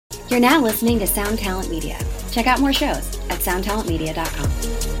You're now listening to Sound Talent Media. Check out more shows at soundtalentmedia.com.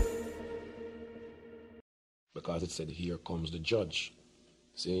 Because it said, here comes the judge.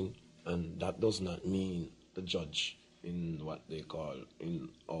 See? And that does not mean the judge in what they call in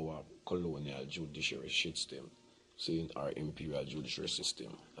our colonial judiciary system, see, our imperial judiciary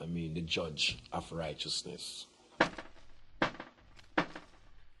system. I mean the judge of righteousness.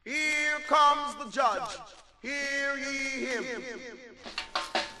 Here comes the judge. Hear ye him.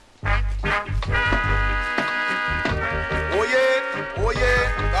 Oh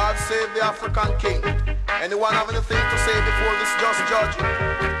yeah, God save the African king. Anyone have anything to say before this just judge?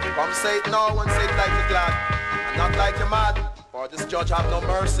 Come say it now and say it like you're glad, and not like you're mad, for this judge have no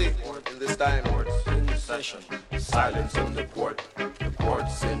mercy in this time. Court's in session, silence in the court. The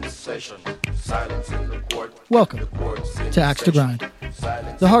court's in session, silence in the court. Welcome to Axe to Grind,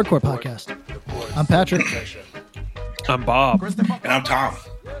 the hardcore podcast. I'm Patrick. I'm Bob. And I'm Tom.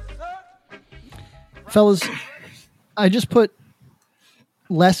 Fellas, I just put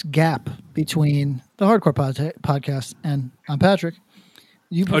less gap between the hardcore podcast and I'm Patrick.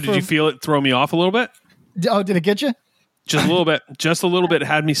 Did you feel it throw me off a little bit? Oh, did it get you? Just a little bit. Just a little bit. It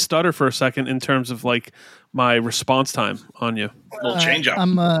had me stutter for a second in terms of like my response time on you. A little change up.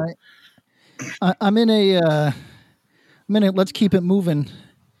 I'm in a let's keep it moving.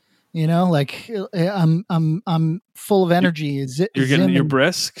 You know, like I'm full of energy. You're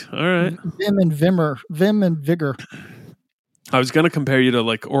brisk. All right. Vim and vigor. I was going to compare you to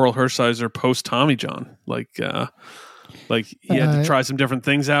like Oral Hershiser post Tommy John. Like he had to try some different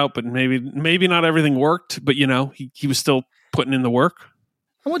things out, but maybe not everything worked. But you know, he was still putting in the work.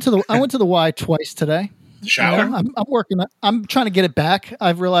 I went to the Y twice today. Shower. You know, I'm working. I'm trying to get it back.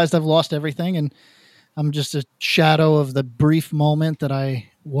 I've realized I've lost everything, and I'm just a shadow of the brief moment that I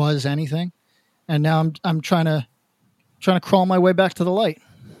was anything. And now I'm trying to crawl my way back to the light.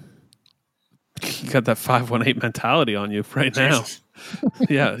 You got that 518 mentality on you right now.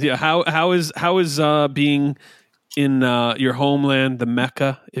 Yeah. How is being in your homeland, the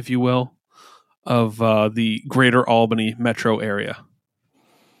Mecca, if you will, of the greater Albany metro area?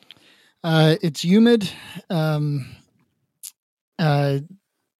 It's humid.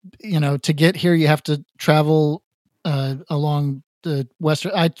 You know, to get here, you have to travel along the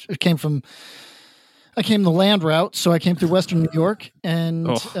western. I came the land route, so I came through Western New York, and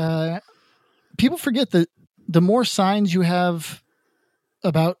people forget that the more signs you have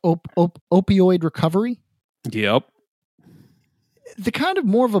about opioid recovery, yep, the kind of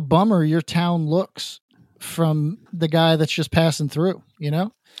more of a bummer your town looks from the guy that's just passing through. You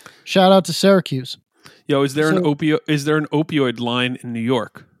know, shout out to Syracuse. Yo, is there an opioid line in New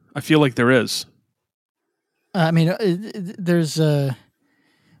York? I feel like there is. I mean, there's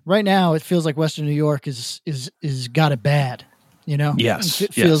right now. It feels like Western New York is got it bad. You know, yes,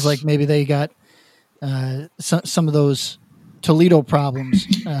 it feels like maybe they got some of those Toledo problems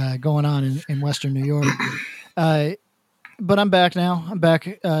going on in Western New York. But I'm back now. I'm back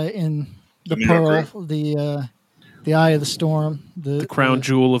in the Pearl, the eye of the storm, the crown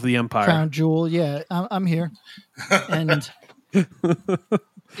jewel of the empire. Crown jewel, yeah. I'm here, and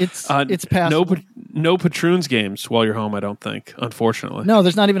it's passable. No Patroons games while you're home. I don't think, unfortunately. No,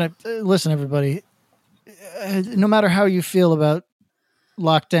 there's not even a. Listen, everybody. No matter how you feel about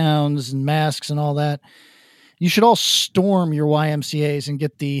lockdowns and masks and all that, you should all storm your YMCA's and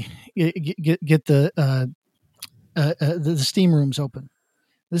get the steam rooms open.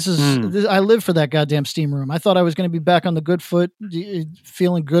 This is I live for that goddamn steam room. I thought I was going to be back on the good foot,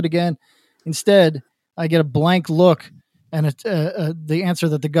 feeling good again. Instead, I get a blank look and the answer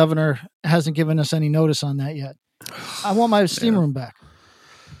that the governor hasn't given us any notice on that yet. I want my steam room back.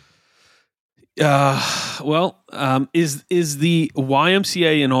 Is the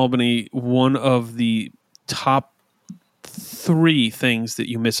YMCA in Albany one of the top 3 things that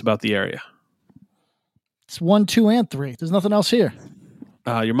you miss about the area? It's 1, 2, and 3. There's nothing else here.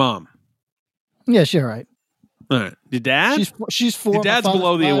 Your mom. Yeah, she's all right. All right. Your dad? She's 4. Your dad's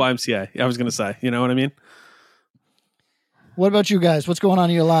below the YMCA. I was going to say. You know what I mean? What about you guys? What's going on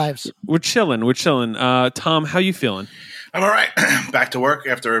in your lives? We're chilling. Tom, how you feeling? I'm all right. Back to work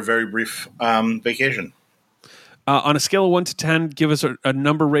after a very brief vacation. On a scale of 1 to 10, give us a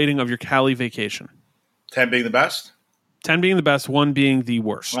number rating of your Cali vacation. 10 being the best? 10 being the best, 1 being the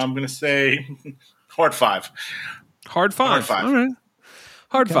worst. Well, I'm going to say hard 5. Hard 5. Hard 5. All right.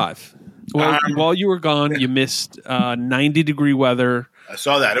 Hard 5. Well, while you were gone, you missed 90-degree weather. I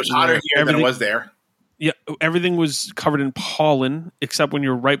saw that. It was hotter here than it was there. Yeah, everything was covered in pollen, except when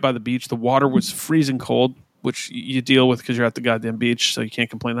you're right by the beach. The water was freezing cold, which you deal with because you're at the goddamn beach, so you can't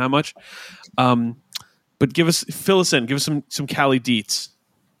complain that much. But fill us in. Give us some Cali deets.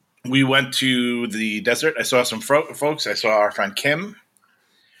 we went to the desert. I saw some folks. I saw our friend Kim.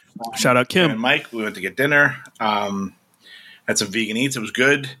 Shout out Kim and Mike. We went to get dinner. Had some vegan eats. It was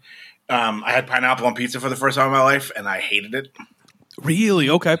good. I had pineapple on pizza for the first time in my life, and I hated it. Really?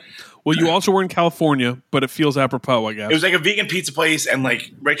 Okay. Well, you also were in California, but it feels apropos, I guess. It was like a vegan pizza place, and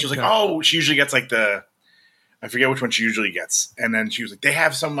like Rachel's like, oh, she usually gets like I forget which one she usually gets, and then she was like, they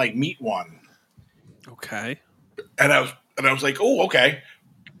have some like meat one. Okay. And I was like, oh, okay.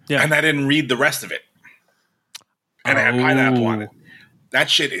 Yeah. And I didn't read the rest of it, and I had pineapple on it. That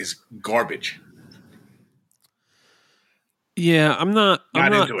shit is garbage. Yeah, I'm not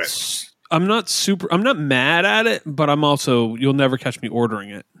into it. I'm not mad at it, but I'm also, you'll never catch me ordering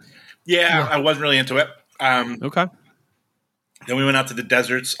it. Yeah, I wasn't really into it. Okay. Then we went out to the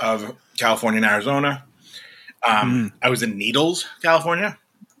deserts of California and Arizona. I was in Needles, California,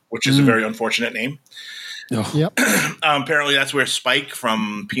 which is a very unfortunate name. Oh. Yep. Apparently that's where Spike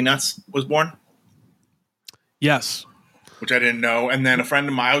from Peanuts was born. Yes. Which I didn't know. And then a friend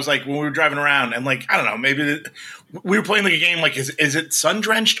of mine, I was like, when we were driving around, and like, I don't know, maybe we were playing like a game like, is it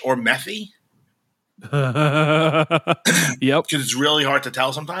sun-drenched or methy? Yep. Because it's really hard to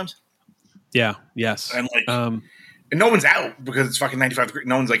tell sometimes. Yeah. Yes. And like, and no one's out because it's fucking 95 degrees.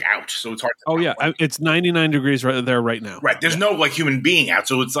 No one's like out. So it's hard to tell. Yeah. It's 99 degrees right there right now. Right. There's no like human being out.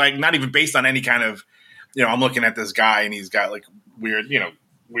 So it's like not even based on any kind of, I'm looking at this guy and he's got like weird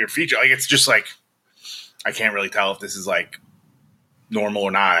feature. Like, it's just like, I can't really tell if this is like normal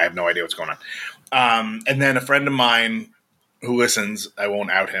or not. I have no idea what's going on. And then a friend of mine who listens, I won't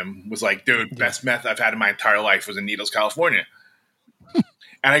out him, was like, dude, best meth I've had in my entire life was in Needles, California.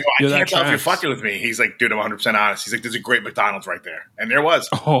 And I go, I can't tell if you're fucking with me. He's like, dude, I'm 100% honest. He's like, there's a great McDonald's right there. And there was.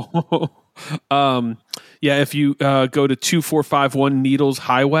 Yeah, if you go to 2451 Needles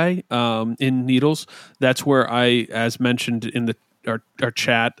Highway in Needles, that's where I, as mentioned in our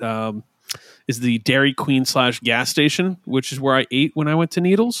chat, is the Dairy Queen / gas station, which is where I ate when I went to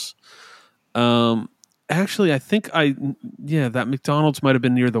Needles. Actually, I think that McDonald's might have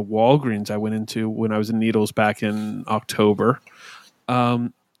been near the Walgreens I went into when I was in Needles back in October.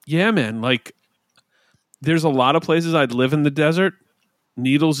 Yeah, man, like there's a lot of places I'd live in the desert.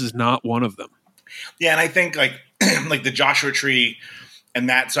 Needles is not one of them. Yeah, and I think like like the Joshua Tree and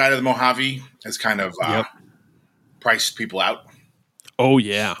that side of the Mojave has kind of priced people out. Oh,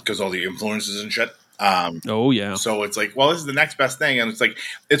 yeah. Because all the influences and shit. Oh, yeah. So it's like, well, this is the next best thing. And it's like,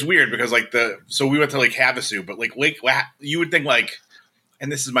 it's weird because like so we went to Lake Havasu, but like you would think like,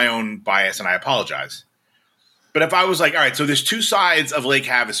 and this is my own bias and I apologize. But if I was like, all right, so there's two sides of Lake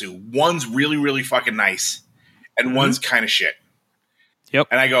Havasu. One's really, really fucking nice and one's kind of shit. Yep.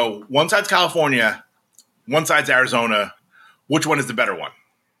 And I go, one side's California, one side's Arizona. Which one is the better one?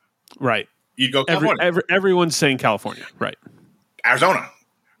 Right. You'd go California. Everyone's saying California. Right. Arizona.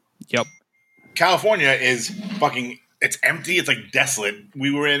 Yep. California is fucking, it's empty. It's like desolate.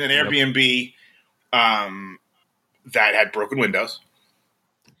 We were in an Airbnb that had broken windows.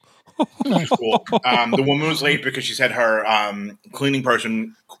 Which was cool. The woman was late because she said her cleaning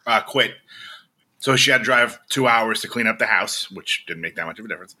person quit. So she had to drive 2 hours to clean up the house, which didn't make that much of a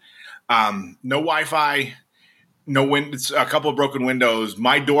difference. No Wi-Fi, no windows, a couple of broken windows.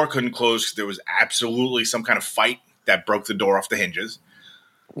 My door couldn't close because there was absolutely some kind of fight that broke the door off the hinges.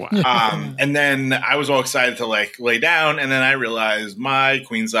 Wow. And then I was all excited to like lay down, and then I realized my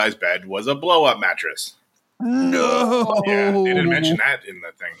queen size bed was a blow up mattress. No, yeah, they didn't mention that in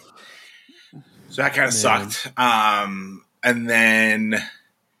the thing, so that kind of sucked. And then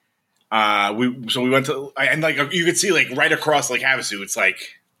we went to, and like you could see like right across Lake Havasu, it's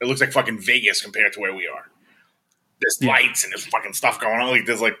like it looks like fucking Vegas compared to where we are. There's lights and there's fucking stuff going on. Like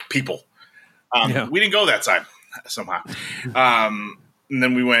there's like people. We didn't go that side somehow. And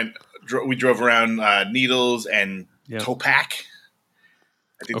then we drove around Needles and Topac.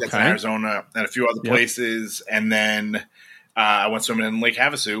 I think that's in Arizona, and a few other places. And then I went swimming in Lake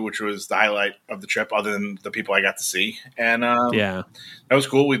Havasu, which was the highlight of the trip, other than the people I got to see. And that was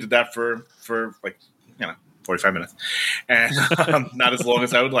cool. We did that for like 45 minutes, and not as long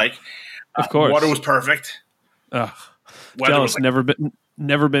as I would like. Of course, water was perfect. Jealous.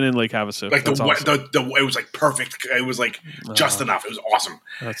 Never been in Lake Havasu. Like it was like perfect. It was like just enough. It was awesome.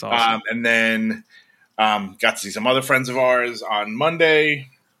 That's awesome. And then got to see some other friends of ours on Monday,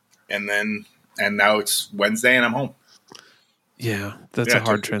 and now it's Wednesday, and I'm home. Yeah, that's a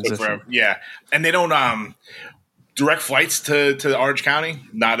hard transition. Yeah, and they don't direct flights to Orange County.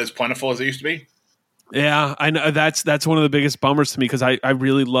 Not as plentiful as they used to be. Yeah, I know that's one of the biggest bummers to me because I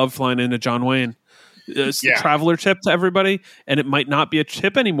really love flying into John Wayne. It's a traveler tip to everybody, and it might not be a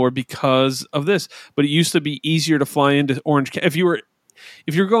tip anymore because of this. But it used to be easier to fly into Orange County.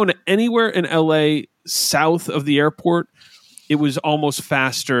 if you're going to anywhere in LA south of the airport, it was almost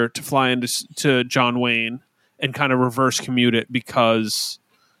faster to fly into John Wayne and kind of reverse commute it because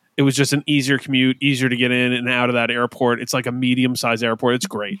it was just an easier commute, easier to get in and out of that airport. It's like a medium-sized airport. It's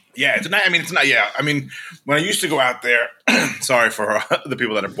great. Yeah, it's not. Yeah, I mean, when I used to go out there, sorry for the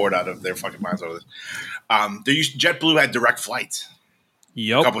people that are bored out of their fucking minds over this. JetBlue had direct flights.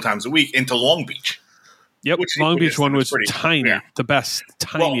 Yep. A couple times a week into Long Beach. Yep, Long Beach one was tiny, the best,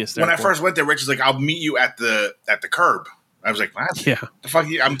 tiniest. When I first went there, Rich was like, "I'll meet you at the curb." I was like, "What? Yeah, the fuck?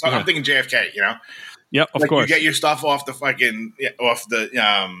 I'm thinking JFK, you know." Yep, of course. You get your stuff off the fucking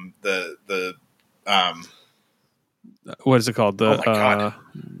what is it called? The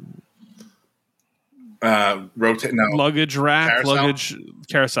luggage rack, luggage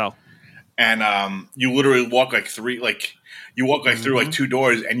carousel. And you literally walk through like two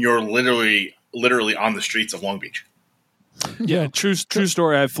doors, and you're literally on the streets of Long Beach. Yeah, true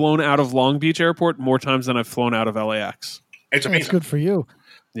story. I've flown out of Long Beach Airport more times than I've flown out of LAX. It's amazing. It's good for you.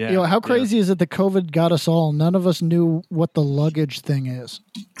 Yeah. How crazy is it that COVID got us all? None of us knew what the luggage thing is.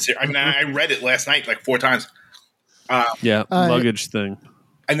 I mean, I read it last night like 4 times. Luggage thing.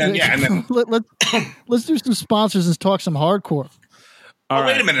 And then let's do some sponsors and talk some hardcore.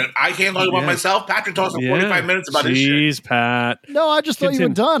 Wait a minute. I can't talk about myself. Patrick talks for 45 minutes about his shit. Jeez, Pat. No, I just thought you were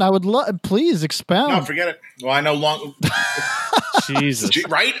done. I would please expound. No, forget it. Well, I know long. Jesus.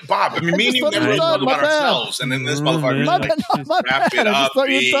 Right, Bob? I mean, me and you never talk about ourselves. And then this motherfucker wrap it up.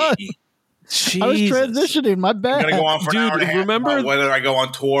 I was transitioning. My bad. I'm going to go on for an hour and a half about whether I go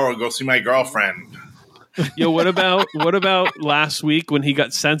on tour or go see my girlfriend. Yo, what about last week when he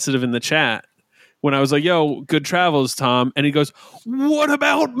got sensitive in the chat? When I was like, "Yo, good travels, Tom," and he goes, "What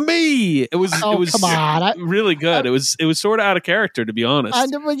about me?" It was really good. It was sort of out of character, to be honest.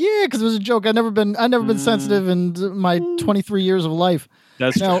 Because it was a joke. I've never been sensitive in my 23 years of life.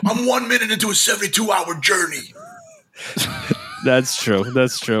 That's true. I'm 1 minute into a 72-hour journey. That's true.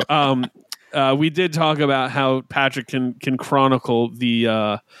 We did talk about how Patrick can chronicle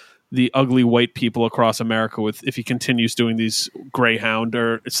the ugly white people across America if he continues doing these Greyhound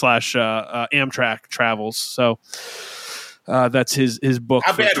or / Amtrak travels. So that's his book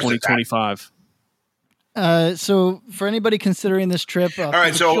for 2025. So for anybody considering this trip, all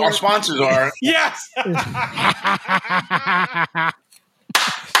right. So our sponsors are yes.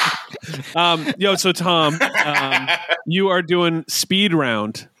 So Tom, you are doing Speed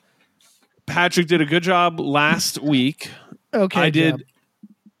Round. Patrick did a good job last week. Okay,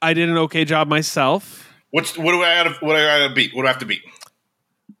 I did an okay job myself. What do I gotta beat? What do I have to beat?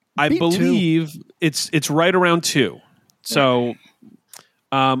 I believe it's right around 2. So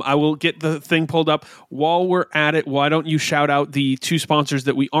I will get the thing pulled up. While we're at it, why don't you shout out the 2 sponsors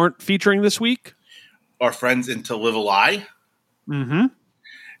that we aren't featuring this week? Our friends in To Live a Lie. Mm-hmm.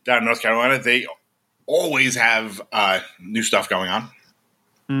 Down in North Carolina. They always have new stuff going on.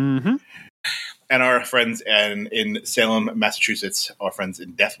 Mm-hmm. And our friends in Salem, Massachusetts, our friends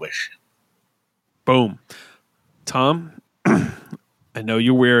in Death Wish. Boom. Tom, I know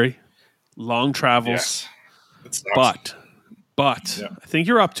you're weary. Long travels. Yes. But I think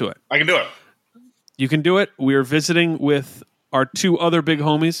you're up to it. I can do it. You can do it. We are visiting with our 2 other big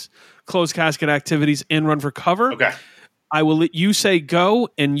homies, Closed Casket Activities and Run for Cover. Okay. I will let you say go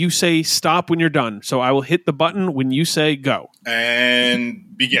and you say stop when you're done. So I will hit the button when you say go.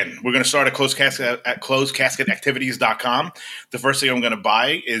 And begin. We're going to start at closedcasketactivities.com. The first thing I'm going to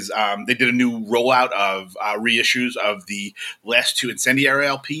buy is they did a new rollout of reissues of the last 2 Incendiary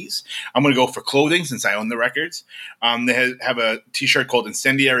LPs. I'm going to go for clothing since I own the records. They have a t-shirt called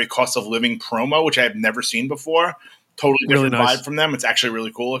Incendiary Cost of Living Promo, which I have never seen before. Totally different really nice vibe from them. It's actually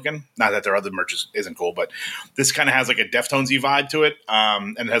really cool looking. Not that their other merch isn't cool, but this kind of has like a Deftones-y vibe to it.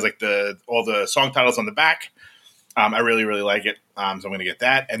 And it has like all the song titles on the back. I really, really like it. So I'm going to get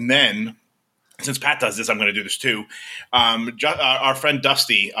that. And then, since Pat does this, I'm going to do this too. Our friend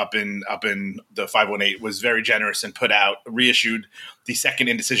Dusty up in the 518 was very generous and reissued the second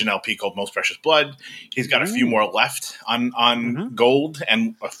Indecision LP called Most Precious Blood. He's got a few more left on gold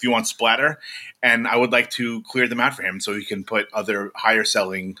and a few on splatter. And I would like to clear them out for him so he can put other higher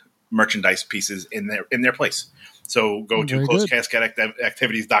selling merchandise pieces in their place. So go to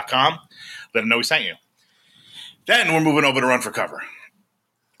closedcasketactivities.com. Let him know we sent you. Then we're moving over to Run for Cover.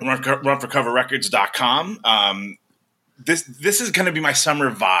 RunForCoverRecords.com. This is going to be my summer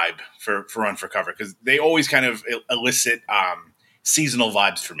vibe for Run for Cover because they always kind of elicit seasonal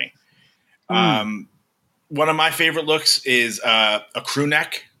vibes for me. One of my favorite looks is a crew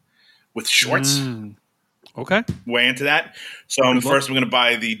neck with shorts. Okay. Way into that. So first I'm going to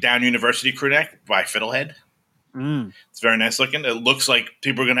buy the Down University crew neck by Fiddlehead. It's very nice looking. It looks like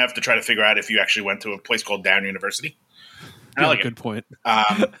people are going to have to try to figure out if you actually went to a place called Down University. I like good point.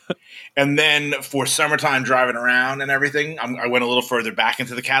 And then for summertime driving around and everything, I went a little further back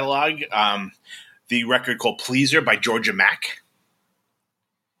into the catalog. The record called Pleaser by Georgia Mack.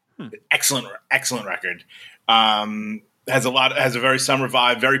 Excellent record. Has a very summer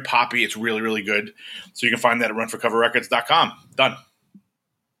vibe, very poppy. It's really, really good. So you can find that at runforcoverrecords.com. Done.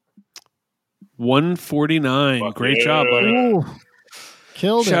 149. Fuck Great yeah. job, buddy. Ooh,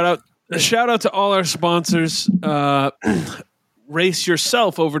 killed it. Shout out to all our sponsors. Race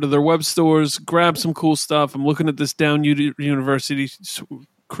yourself over to their web stores, grab some cool stuff. I'm looking at this Down University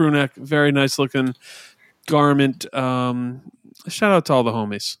crew neck, very nice looking garment. Shout out to all the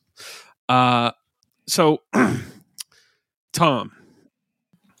homies. So, Tom.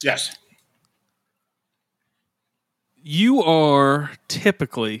 Yes. You are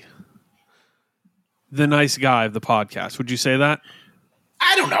typically the nice guy of the podcast. Would you say that?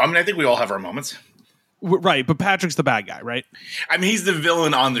 I don't know. I mean, I think we all have our moments. Right, but Patrick's the bad guy, right? I mean, he's the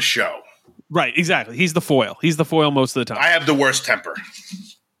villain on the show. Right, exactly. He's the foil. He's the foil most of the time. I have the worst temper.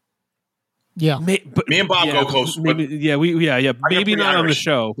 Yeah. Me and Bob go close. Maybe, maybe not on the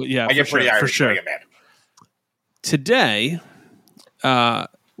show, but yeah, I get pretty Irish. For sure. I get mad. Today,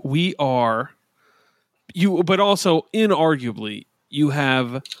 we are you, but also inarguably, you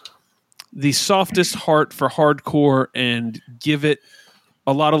have the softest heart for hardcore and give it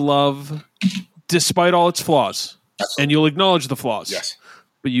a lot of love, despite all its flaws. Absolutely. And you'll acknowledge the flaws. Yes,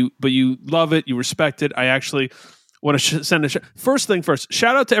 but you love it. You respect it. I actually want to send first thing first.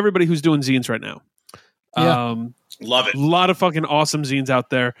 Shout out to everybody who's doing zines right now. Yeah. Love it. A lot of fucking awesome zines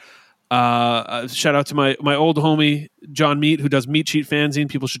out there. Shout out to my old homie John Meat, who does Meat Sheet Fanzine.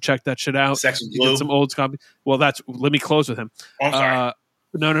 People should check that shit out. Sex and Glue. Get some old copy. Well, let me close with him. Oh, I'm sorry.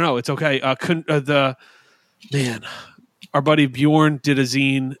 No, it's okay. Our buddy Bjorn did a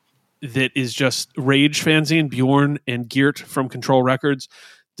zine that is just Rage Fanzine. Bjorn and Geert from Control Records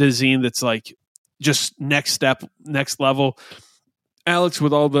did a zine that's like just next step, next level. Alex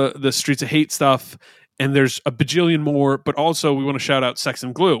with all the Streets of Hate stuff, and there's a bajillion more. But also, we want to shout out Sex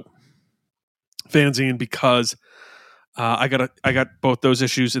and Glue fanzine because I got both those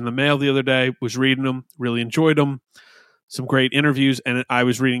issues in the mail the other day. Was reading them, really enjoyed them. Some great interviews, and I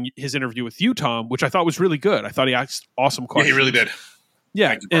was reading his interview with you, Tom, which I thought was really good. I thought he asked awesome questions. Yeah, he really did.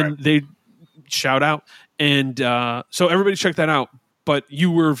 Yeah, and they shout out, and so everybody check that out. But you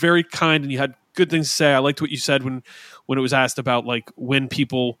were very kind, and you had good things to say. I liked what you said when it was asked about like when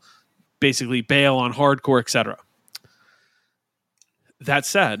people basically bail on hardcore, etc. That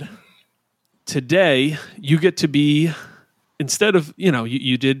said, today you get to be, instead of,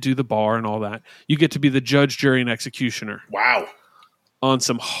 you did do the bar and all that, you get to be the judge, jury, and executioner. Wow. On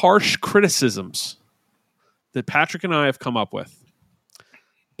some harsh criticisms that Patrick and I have come up with.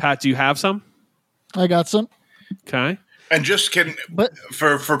 Pat, do you have some? I got some. Okay. And just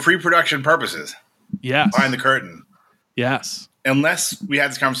for pre-production purposes. Yes. Behind the curtain. Yes. Unless we had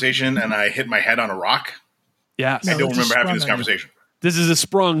this conversation and I hit my head on a rock. Yes. I don't remember having this conversation. This is a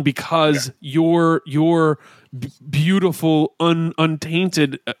sprung because your beautiful,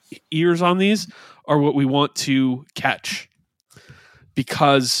 untainted ears on these are what we want to catch.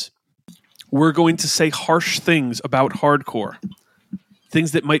 Because we're going to say harsh things about hardcore.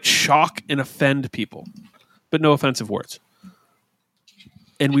 Things that might shock and offend people. But no offensive words.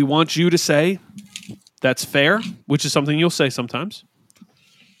 And we want you to say, that's fair, which is something you'll say sometimes.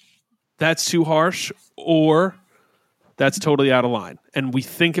 That's too harsh, or that's totally out of line. And we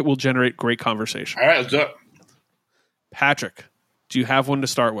think it will generate great conversation. All right, let's do it. Patrick, do you have one to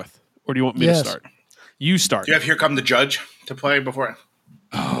start with? Or do you want me to start? You start. Do you have Here Come the Judge to play before?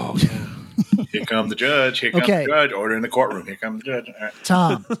 Oh, yeah. Here come the judge. Here comes the judge. Order in the courtroom. Here comes the judge. All right.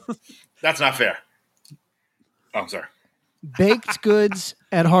 Tom. That's not fair. Oh, I'm sorry. Baked goods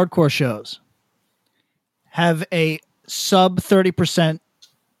at hardcore shows have a sub 30%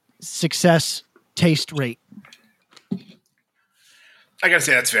 success taste rate. I gotta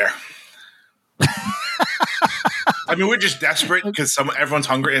say that's fair. I mean, we're just desperate because everyone's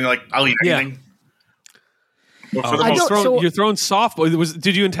hungry and they're like, I'll eat anything. You're throwing softball.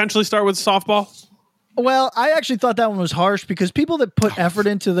 Did you intentionally start with softball? Well, I actually thought that one was harsh because people that put effort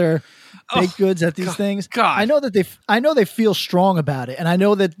into their baked goods at these things, I know they feel strong about it, and I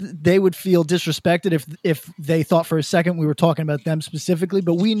know that they would feel disrespected if they thought for a second we were talking about them specifically.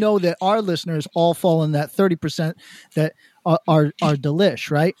 But we know that our listeners all fall in that 30% that are delish,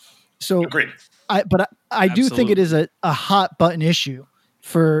 right? So, agreed. I do think it is a hot button issue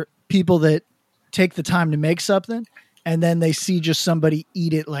for people that take the time to make something and then they see just somebody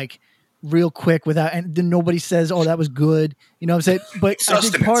eat it like real quick without, and then nobody says, "Oh, that was good." You know what I'm saying? But I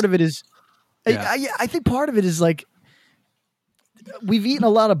think part of it is, I think part of it is like we've eaten a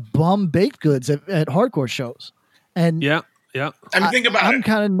lot of bum baked goods at hardcore shows, and yeah. I mean, think about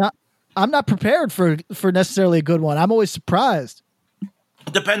it. I'm not prepared for necessarily a good one. I'm always surprised.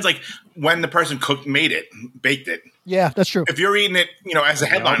 It depends, like when the person baked it. Yeah, that's true. If you're eating it, as the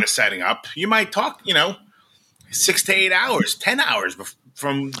headline is setting up, you might talk, 6 to 8 hours, 10 hours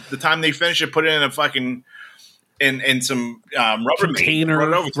from the time they finish it, put it in a fucking in some rubber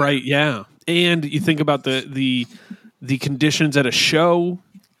container, right? Yeah, and you think about the conditions at a show: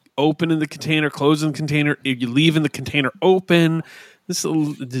 opening the container, closing the container. If you leaving the container open, is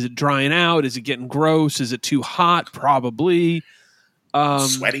it drying out? Is it getting gross? Is it too hot? Probably.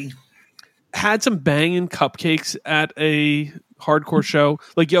 Sweaty. Had some banging cupcakes at a hardcore show.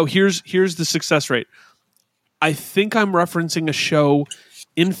 Like, yo, here's the success rate. I think I'm referencing a show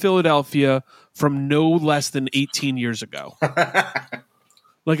in Philadelphia from no less than 18 years ago.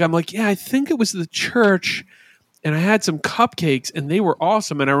 Like, I'm like, yeah, I think it was the church, and I had some cupcakes, and they were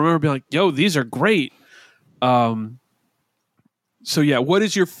awesome. And I remember being like, yo, these are great. So yeah, what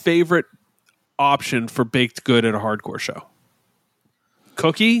is your favorite option for baked good at a hardcore show?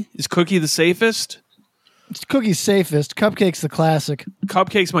 Cookie? Is cookie the safest? It's cookie's safest. Cupcake's the classic.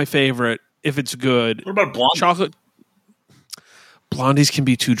 Cupcake's my favorite if it's good. What about blondie? Chocolate. Blondies can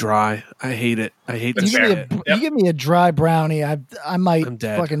be too dry. I hate it. I hate this shit. You give me a dry brownie, I might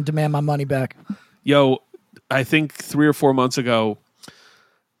fucking demand my money back. Yo, I think 3 or 4 months ago,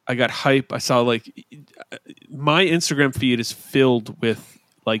 I got hype. I saw my Instagram feed is filled with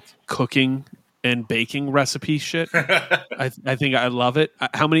like cooking and baking recipe shit. I think I love it.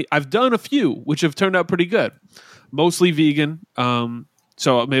 I've done a few, which have turned out pretty good. Mostly vegan.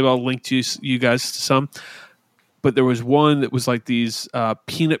 So maybe I'll link to you guys to some. But there was one that was like these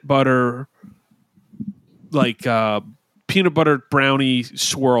peanut butter brownie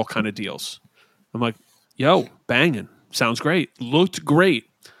swirl kind of deals. I'm like, yo, banging. Sounds great. Looked great.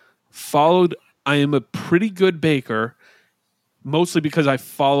 I am a pretty good baker. Mostly because I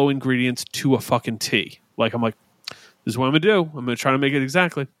follow ingredients to a fucking T. Like, I'm like, this is what I'm going to do. I'm going to try to make it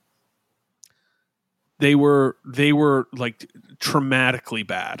exactly. They were like traumatically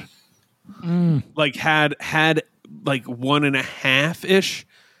bad. Like had like 1.5-ish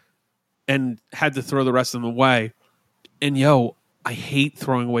and had to throw the rest of them away. And yo, I hate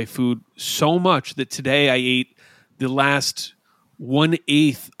throwing away food so much that today I ate the last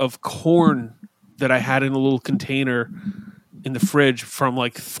 1/8 of corn that I had in a little container in the fridge from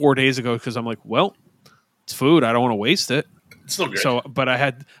like 4 days ago because I'm like, well, it's food. I don't want to waste it. It's still good. So, but I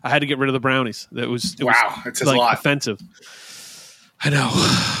had to get rid of the brownies. It was it says like a lot. Offensive. I know.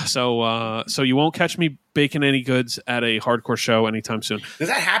 So you won't catch me baking any goods at a hardcore show anytime soon. Does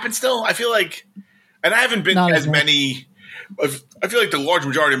that happen still? I feel like, and I haven't been as many. I feel like the large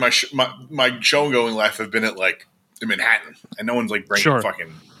majority of my show going life have been at like in Manhattan, and no one's like bringing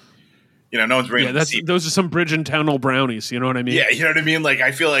fucking. No one's bringing. Yeah, those are some bridge and town old brownies. You know what I mean? Yeah, you know what I mean. Like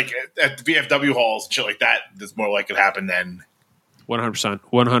I feel like at the VFW halls and shit like that, there's more likely to happen than 100%.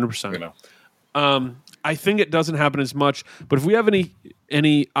 100%. I think it doesn't happen as much. But if we have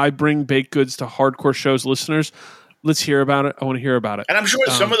any I bring baked goods to hardcore shows listeners, let's hear about it. I want to hear about it. And I'm sure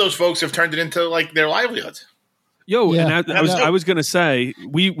some of those folks have turned it into like their livelihoods. Yo, yeah, and I was going to say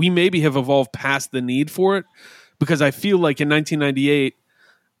we maybe have evolved past the need for it because I feel like in 1998.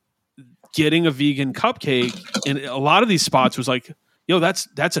 Getting a vegan cupcake in a lot of these spots was like, yo, that's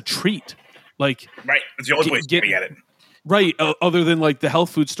a treat. Like, right, it's the only place to get it. Right, other than like the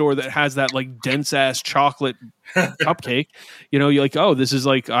health food store that has that like dense ass chocolate cupcake. You're like, oh, this is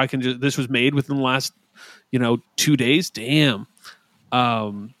like this was made within the last 2 days. Damn.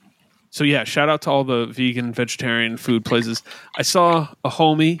 So yeah, shout out to all the vegan, vegetarian food places. I saw a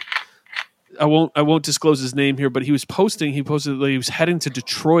homie. I won't disclose his name here, but he posted that he was heading to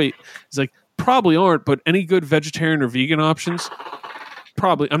Detroit. He's like, probably aren't, but any good vegetarian or vegan options?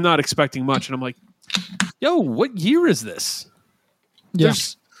 Probably. I'm not expecting much. And I'm like, yo, what year is this? Yeah.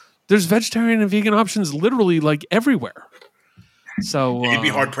 There's vegetarian and vegan options literally like everywhere. So you'd be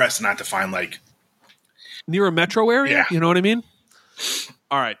hard pressed not to find like near a metro area. Yeah. You know what I mean?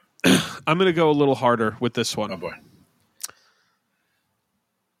 All right. I'm going to go a little harder with this one. Oh boy.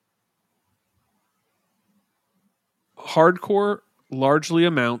 Hardcore largely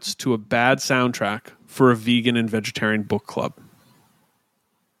amounts to a bad soundtrack for a vegan and vegetarian book club.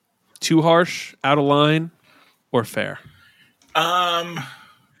 Too harsh, out of line, or fair? I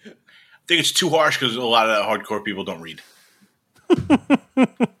think it's too harsh because a lot of hardcore people don't read.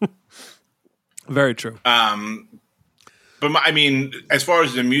 Very true. But I mean, as far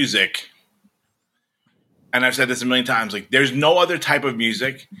as the music, and I've said this a million times, like there's no other type of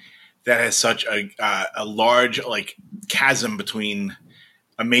music that has such a large like chasm between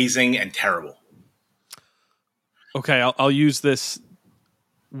amazing and terrible. Okay, I'll use this.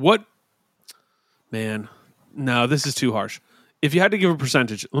 What? Man, no, this is too harsh. If you had to give a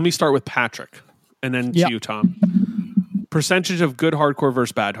percentage, let me start with Patrick, and then to you, Tom. Percentage of good hardcore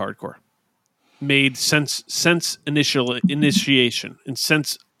versus bad hardcore made since initiation and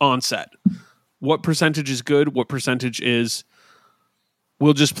since onset. What percentage is good? What percentage is?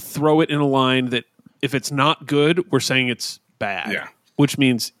 We'll just throw it in a line that if it's not good, we're saying it's bad. Yeah. Which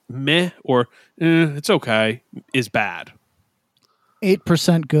means meh or it's okay is bad.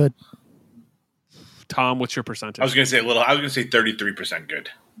 8% good. Tom, what's your percentage? I was going to say a little. I was going to say 33% good.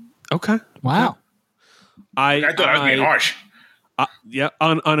 Okay. Wow. I thought I was being harsh. Yeah.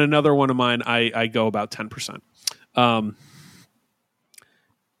 On another one of mine, I go about 10%.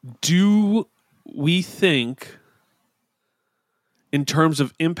 Do we think, in terms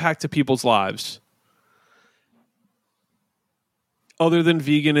of impact to people's lives, other than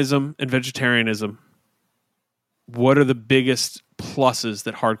veganism and vegetarianism, what are the biggest pluses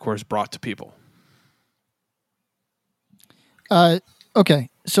that hardcore has brought to people? Okay,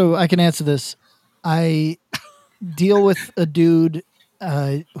 so I can answer this. I deal with a dude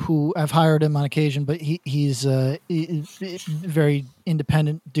who I've hired him on occasion, but he's a very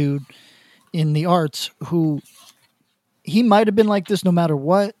independent dude in the arts who he might have been like this no matter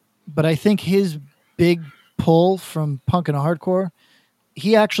what, but I think his big pull from punk and hardcore,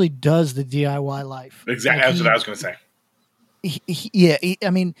 he actually does the DIY life. Exactly. That's what I was going to say. I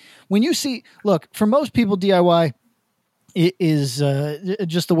mean, when you see, look, for most people, DIY is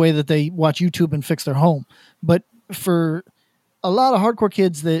just the way that they watch YouTube and fix their home. But for a lot of hardcore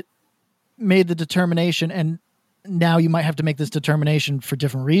kids that made the determination, and now you might have to make this determination for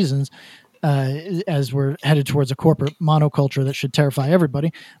different reasons, as we're headed towards a corporate monoculture that should terrify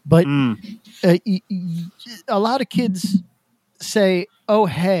everybody. But a lot of kids say, oh,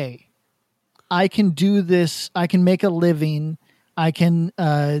 hey, I can do this. I can make a living. I can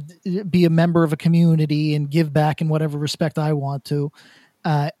be a member of a community and give back in whatever respect I want to,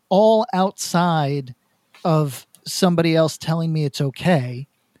 all outside of somebody else telling me it's okay.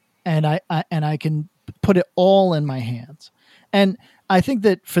 And I can put it all in my hands. And I think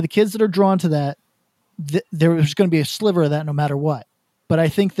that for the kids that are drawn to that, there's going to be a sliver of that no matter what. But I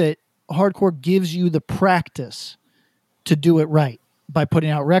think that hardcore gives you the practice to do it right by putting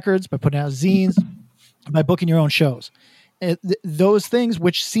out records, by putting out zines, by booking your own shows. Those things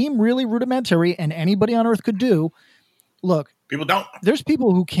which seem really rudimentary and anybody on earth could do. Look, people don't. There's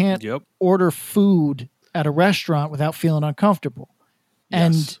people who can't order food at a restaurant without feeling uncomfortable.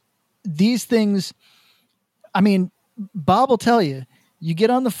 Yes. And these things, I mean, Bob will tell you, you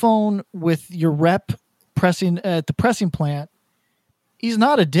get on the phone with your rep pressing at the pressing plant. He's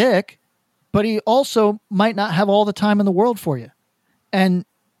not a dick, but he also might not have all the time in the world for you. And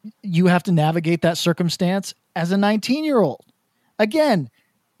you have to navigate that circumstance as a 19-year-old. Again,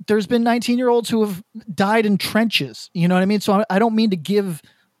 there's been 19-year-olds who have died in trenches. You know what I mean? So I don't mean to give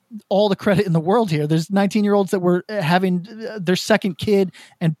all the credit in the world here. There's 19-year-olds that were having their second kid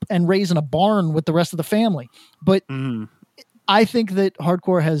and raising a barn with the rest of the family. But I think that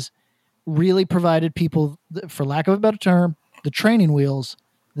hardcore has really provided people, for lack of a better term, the training wheels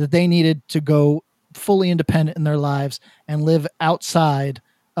that they needed to go fully independent in their lives and live outside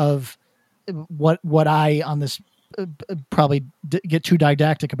of what I on this probably get too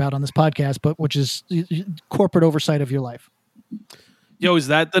didactic about on this podcast, but which is corporate oversight of your life. Yo, is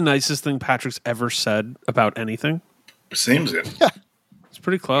that the nicest thing Patrick's ever said about anything? Seems it. Yeah. It's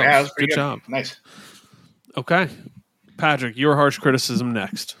pretty close. Yeah, pretty good job. Nice. Okay. Patrick, your harsh criticism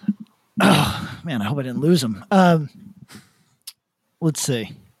next. Oh, man, I hope I didn't lose him. Let's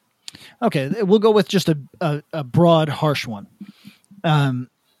see. Okay, we'll go with just a broad, harsh one.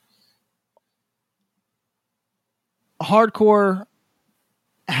 Hardcore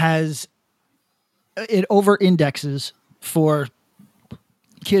it over-indexes for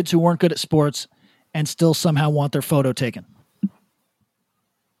kids who weren't good at sports and still somehow want their photo taken.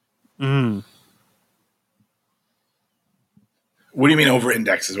 What do you mean over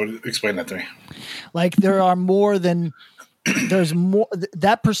indexes? Explain that to me. Like there's more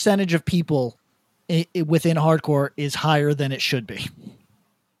that percentage of people within hardcore is higher than it should be.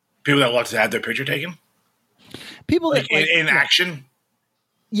 People that want to have their picture taken? People like in action?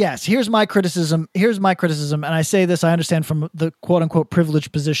 Yes. Here's my criticism. And I say this, I understand from the quote unquote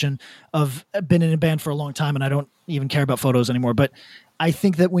privileged position of been in a band for a long time and I don't even care about photos anymore. But I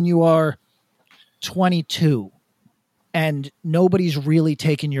think that when you are 22 and nobody's really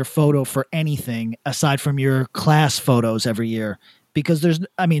taken your photo for anything aside from your class photos every year. Because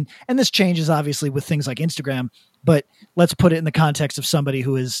and this changes obviously with things like Instagram, but let's put it in the context of somebody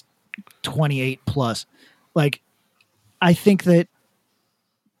who is 28 plus. Like, I think that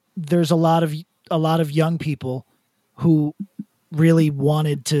there's a lot of young people who really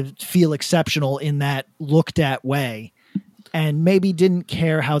wanted to feel exceptional in that looked at way and maybe didn't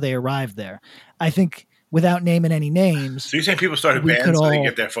care how they arrived there. I think without naming any names. So you're saying people started bands so they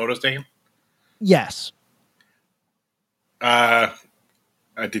get their photos taken? Yes. I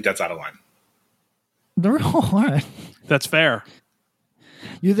think that's out of line. All right. That's fair.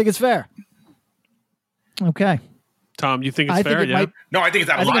 You think it's fair? Okay. Tom, you think it's fair? Yeah. No, I think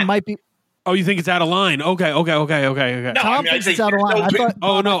it's out of line. I think it might be. Oh, you think it's out of line? Okay. No, Tom thinks it's out of line.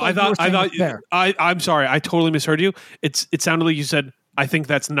 I'm sorry. I totally misheard you. It sounded like you said, I think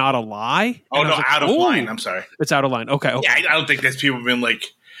that's not a lie. Oh, no, out of line. I'm sorry. It's out of line. Okay. Yeah, I don't think there's people been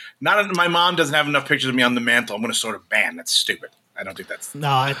like, my mom doesn't have enough pictures of me on the mantle. I'm going to sort of ban. That's stupid. I don't think that's. No.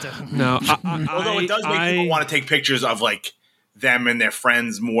 Although it does make people want to take pictures of like them and their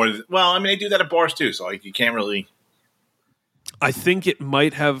friends more. Well, I mean, they do that at bars too. So like, you can't really. I think it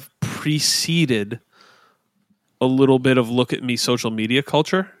might have preceded a little bit of look at me social media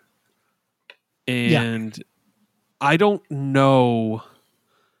culture. And I don't know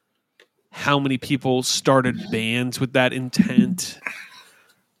how many people started bands with that intent.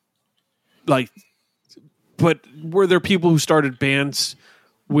 Like, but were there people who started bands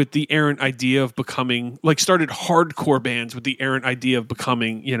with the errant idea of becoming, like, started hardcore bands with the errant idea of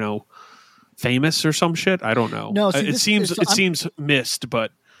becoming, famous or some shit? I don't know. No, see, it seems missed,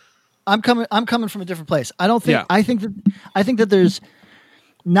 but I'm coming from a different place. I don't think. Yeah. I think that there's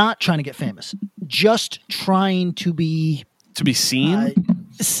not trying to get famous, just trying to be seen.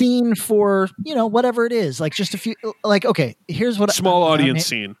 Seen for whatever it is, like just a few. Like, okay, here's what small audience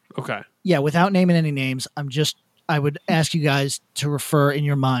scene. Okay, yeah, without naming any names, I would ask you guys to refer in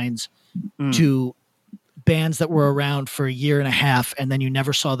your minds to bands that were around for a year and a half, and then you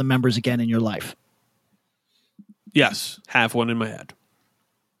never saw the members again in your life. Yes, have one in my head.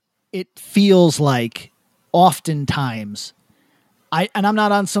 It feels like oftentimes, I'm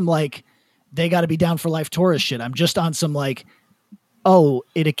not on some like they got to be down for life tourist shit. I'm just on some like,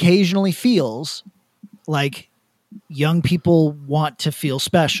 it occasionally feels like young people want to feel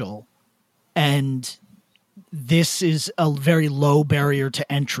special, and this is a very low barrier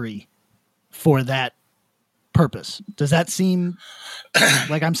to entry for that purpose. Does that seem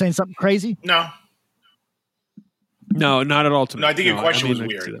like I'm saying something crazy? No, not at all to me. No, I think your question was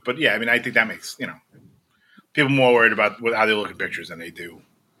weird. But yeah, I mean, I think that makes, people more worried about how they look at pictures than they do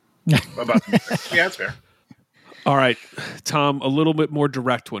about the music. Yeah, that's fair. All right, Tom, a little bit more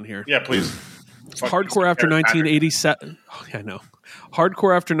direct one here. Yeah, please. Hardcore after 1987. Oh, yeah, I know.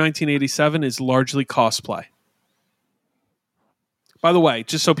 Hardcore after 1987 is largely cosplay. By the way,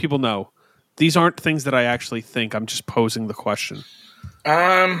 just so people know, these aren't things that I actually think. I'm just posing the question.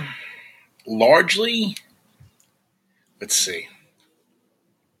 Largely, let's see.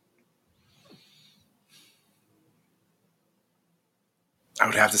 I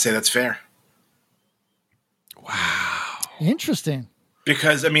would have to say that's fair. Wow. Interesting.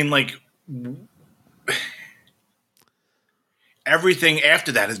 Because, I mean, like, everything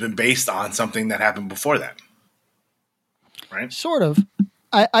after that has been based on something that happened before that. Right? Sort of.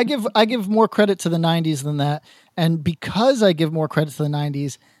 I give more credit to the 90s than that. And because I give more credit to the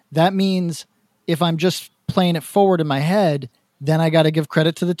 90s, that means if I'm just playing it forward in my head, then I got to give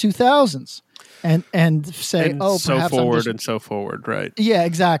credit to the 2000s and say, so forward and so forward, right? Yeah,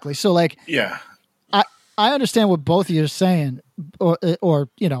 exactly. So like, yeah, I understand what both of you are saying, or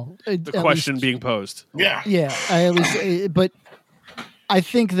the question being posed. Yeah, at least, but I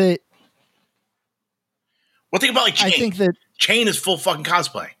think that. Well, think about like Chain. I think that Chain is full fucking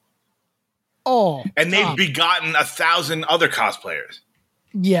cosplay. Oh, and they've begotten 1,000 other cosplayers.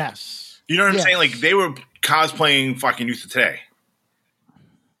 Yes, you know what I'm saying? Like they were cosplaying fucking Youth of Today.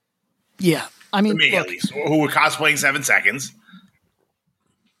 Yeah, I mean, at least, who were cosplaying 7 Seconds.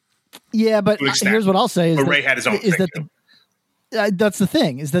 Yeah, but here's what I'll say: but Ray had his own thing. That's the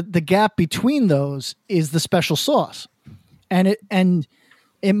thing, is that the gap between those is the special sauce, and it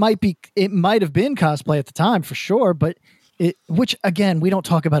might have been cosplay at the time for sure, but which again we don't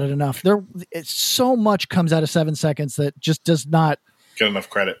talk about it enough. So much comes out of 7 Seconds that just does not get enough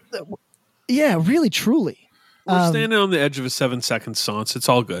credit. Yeah, really, truly. We're standing on the edge of a 7 Seconds sauce. It's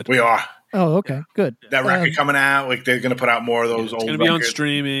all good. We are. Oh, okay, good. That record coming out, like they're going to put out more of those old records. It's going to be on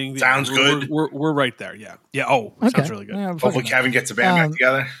streaming. Sounds good. We're right there. Yeah. Yeah. Oh, sounds really good. Yeah, hopefully Kevin gets a band back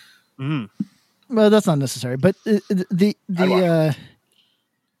together. Well, that's not necessary. But the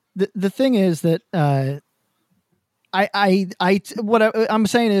thing is that I'm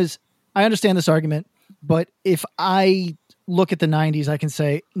saying is I understand this argument, but if I look at the 90s, I can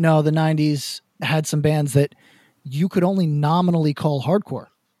say, no, the 90s had some bands that you could only nominally call hardcore.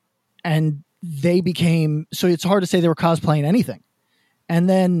 And they became, so it's hard to say they were cosplaying anything. And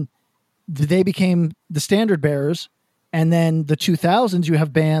then they became the standard bearers. And then the 2000s, you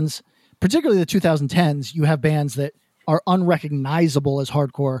have bands, particularly the 2010s, you have bands that are unrecognizable as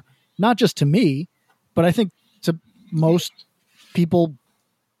hardcore, not just to me, but I think to most people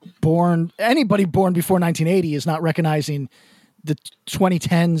anybody born before 1980 is not recognizing the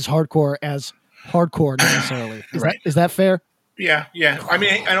 2010s hardcore as hardcore necessarily. Is that fair? Yeah. I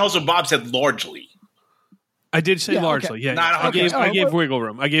mean, and also Bob said largely. I did say largely. Okay. Yeah. I gave wiggle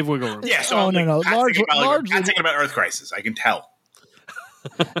room. Yeah. So largely. I'm thinking about Earth Crisis. I can tell.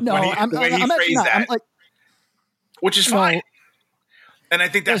 No, I'm actually not. I'm like, which is fine. And I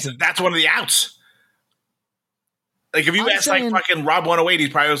think that's one of the outs. Like if you ask like fucking Rob 108, he's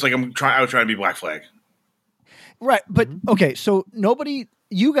probably was like, I was trying to be Black Flag. Right. But okay, so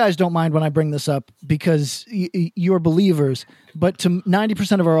you guys don't mind when I bring this up because you're believers, but to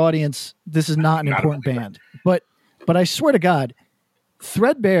 90% of our audience, this is not an important band. But I swear to God,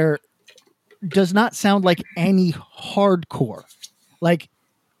 Threadbare does not sound like any hardcore. Like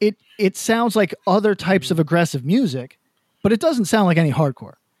it sounds like other types of aggressive music, but it doesn't sound like any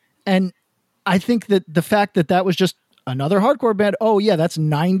hardcore. And I think that the fact that was just another hardcore band, oh yeah, that's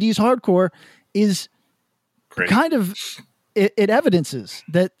 90s hardcore, is great. Kind of, it evidences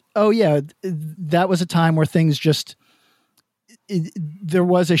that, oh yeah, that was a time where things just, there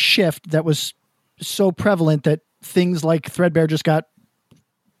was a shift that was so prevalent that things like Threadbare just got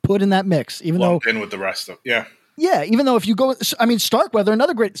put in that mix, even though in with the rest of, yeah. Yeah, even though if you go, I mean, Starkweather,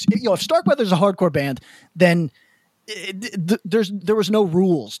 another great, if Starkweather's a hardcore band, then there was no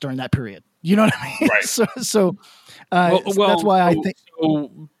rules during that period. You know what I mean? Right. So that's why I think.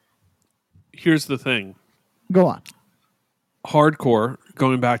 So here's the thing. Go on. Hardcore,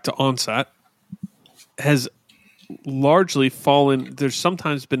 going back to Onset, has largely fallen. There's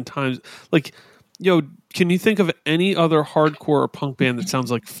sometimes been times like, can you think of any other hardcore or punk band that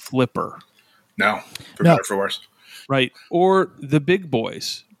sounds like Flipper? No, for better or for worse. Right. Or the Big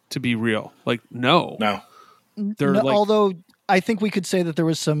Boys, to be real. Like, no. They're like, although I think we could say that there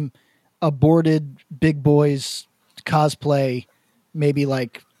was some aborted Big Boys cosplay, maybe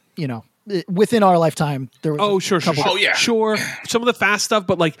like, within our lifetime. There was sure. Oh, yeah. Sure. Some of the fast stuff,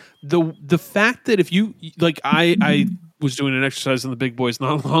 but like the fact that if you, like, I was doing an exercise on the Big Boys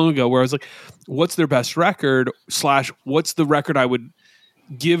not long ago where I was like, what's their best record / what's the record I would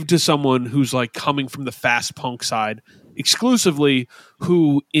give to someone who's like coming from the fast punk side exclusively,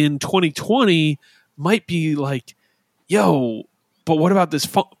 who in 2020 might be like, yo, but what about this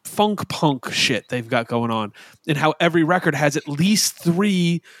funk punk shit they've got going on, and how every record has at least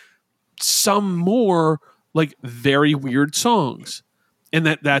 3, some more, like very weird songs, and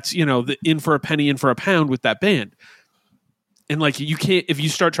that's the in for a penny, in for a pound with that band. And like, you can't, if you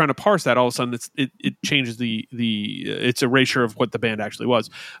start trying to parse that, all of a sudden it changes it's erasure of what the band actually was.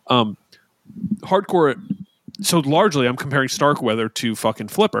 Hardcore. So largely I'm comparing Starkweather to fucking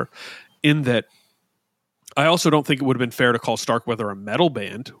Flipper, in that I also don't think it would have been fair to call Starkweather a metal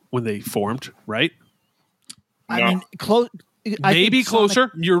band when they formed, right? No. I mean, close. Maybe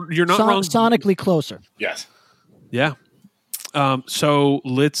closer. You're not wrong. Sonically closer. Yes. Yeah. So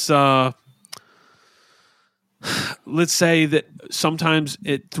let's say that sometimes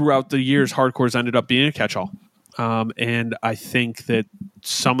throughout the years, hardcore's ended up being a catch-all. And I think that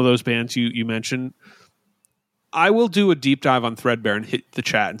some of those bands you mentioned, I will do a deep dive on Threadbare and hit the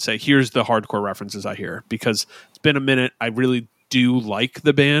chat and say, here's the hardcore references I hear, because it's been a minute. I really do like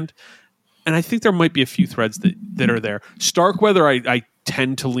the band. And I think there might be a few threads that are there. Starkweather, I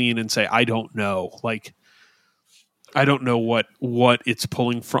tend to lean and say, I don't know. Like, I don't know what it's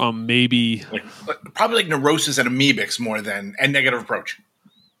pulling from. Maybe probably like Neurosis and Amoebics more than and Negative Approach.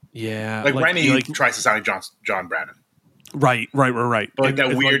 Yeah, like Rennie tries to sound like John Brannon. Right. But like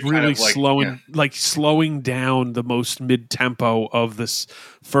that weird really kind of slowing down the most mid tempo of this.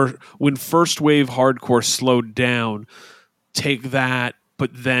 When first wave hardcore slowed down, take that,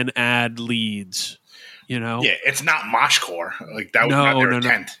 but then add leads. Yeah, it's not moshcore. Like that was not their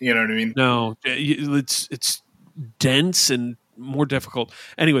intent. You know what I mean? No, it's dense and more difficult.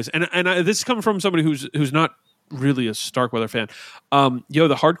 Anyways, and this is coming from somebody who's not really a Starkweather fan.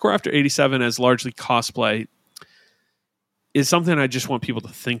 The hardcore after 87 as largely cosplay is something I just want people to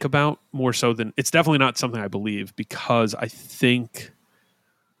think about more so than, it's definitely not something I believe, because I think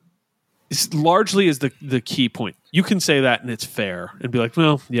largely is the key point. You can say that and it's fair and be like,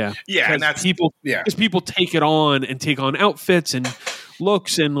 well, yeah. Yeah, and that's people. Yeah, because people take it on and take on outfits and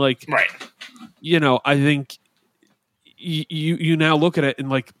looks and like, right. I think you now look at it and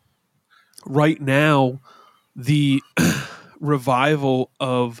like right now the revival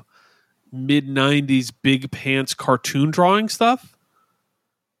of mid-90s big pants cartoon drawing stuff,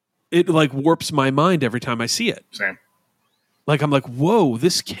 it like warps my mind every time I see it. Same. Like I'm like, whoa,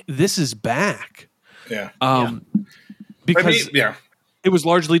 this is back. Yeah. Because it was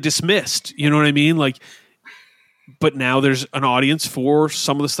largely dismissed. You know what I mean? Like, but now there's an audience for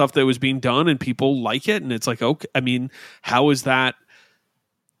some of the stuff that was being done, and people like it, and it's like, okay. I mean, how is that?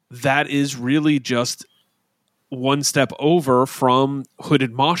 That is really just one step over from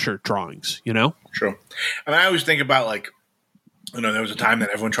hooded Mosher drawings. True. And I always think about like, there was a time that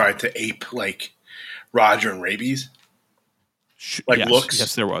everyone tried to ape like Roger and Rabies. Like looks.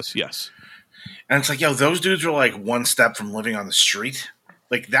 Yes, there was. Yes. And it's like, those dudes were like one step from living on the street.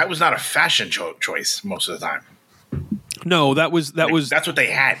 Like that was not a fashion choice most of the time. No, that was that's what they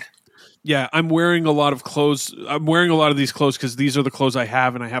had. Yeah, I'm wearing a lot of clothes. I'm wearing a lot of these clothes because these are the clothes I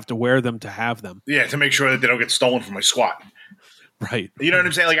have, and I have to wear them to have them. Yeah, to make sure that they don't get stolen from my squat. Right. You know what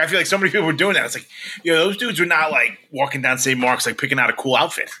I'm saying? Like I feel like so many people were doing that. It's like, those dudes were not like walking down St. Mark's like picking out a cool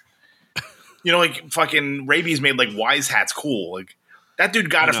outfit. Like fucking Rabies made like Wise hats cool. Like that dude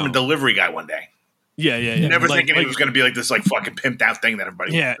got it from a delivery guy one day. Yeah. Never thinking it was going to be like this like fucking pimped out thing that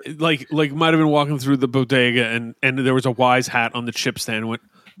everybody. Yeah, like might have been walking through the bodega and there was a Wise hat on the chip stand. And went,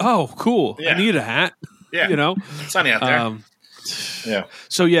 oh, cool! Yeah. I need a hat. Yeah, it's sunny out there. Yeah.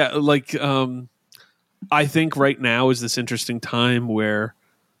 So yeah, like I think right now is this interesting time where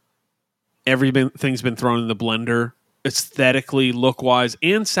everything's been thrown in the blender. Aesthetically, look wise,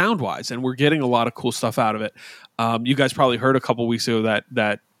 and sound wise, and we're getting a lot of cool stuff out of it. You guys probably heard a couple weeks ago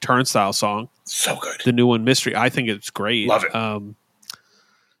that Turnstile song, so good, the new one, Mystery. I think it's great. Love it.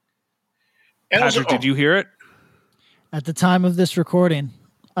 Patrick, did you hear it? At the time of this recording,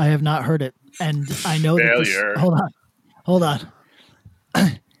 I have not heard it, and I know that this, hold on.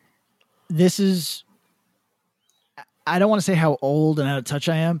 This is. I don't want to say how old and out of touch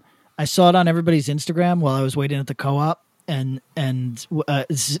I am. I saw it on everybody's Instagram while I was waiting at the co-op, and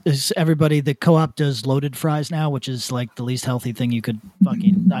everybody, the co-op does loaded fries now, which is like the least healthy thing you could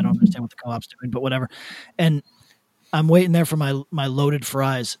fucking. I don't understand what the co-op's doing, but whatever. And I'm waiting there for my loaded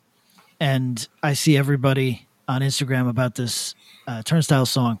fries, and I see everybody on Instagram about this Turnstile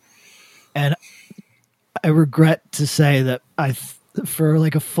song, and I regret to say that for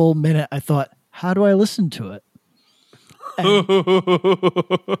like a full minute I thought, how do I listen to it?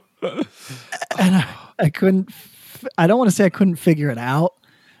 And I couldn't. I don't want to say I couldn't figure it out,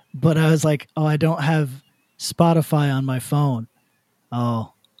 but I was like, "Oh, I don't have Spotify on my phone.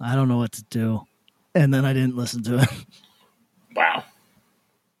 Oh, I don't know what to do." And then I didn't listen to it.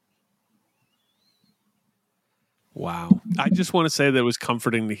 Wow. I just want to say that it was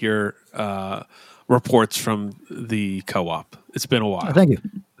comforting to hear reports from the co-op. It's been a while. Oh, thank you.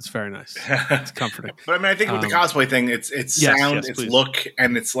 It's very nice. It's comforting. But I mean, I think with the cosplay thing, it's sound, it's please. Look,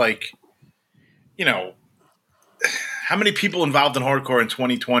 and it's like, how many people involved in hardcore in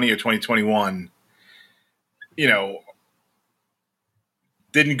 2020 or 2021,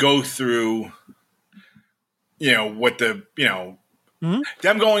 didn't go through, what the,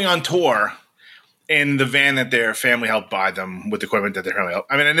 them going on tour in the van that their family helped buy them with equipment that their family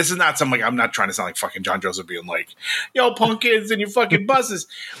helped. I mean, and this is not something like, I'm not trying to sound like fucking John Joseph being like, yo, punk kids and your fucking buses.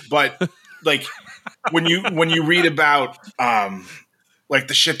 But like when you read about like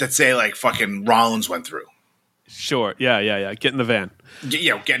the shit that say like fucking Rollins went through. Sure. Yeah. Get in the van.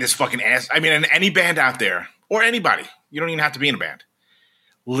 Get his fucking ass. I mean, and any band out there or anybody, you don't even have to be in a band.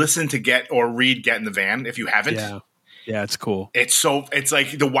 Listen to Get or read Get in the Van if you haven't. Yeah, it's cool. It's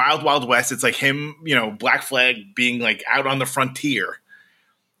like the Wild Wild West. It's like him, Black Flag being like out on the frontier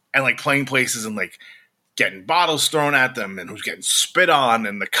and like playing places and like getting bottles thrown at them and who's getting spit on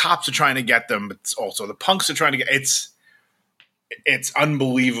and the cops are trying to get them, but it's also the punks are trying to get. It's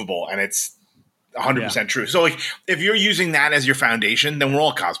unbelievable and it's 100% true. So like if you're using that as your foundation, then we're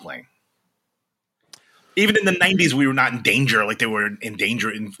all cosplaying. Even in the 90s, we were not in danger like they were in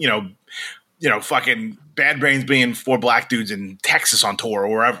danger in fucking Bad Brains being 4 black dudes in Texas on tour or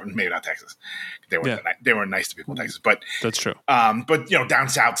wherever. Maybe not Texas. They weren't nice to people in Texas, but that's true. But down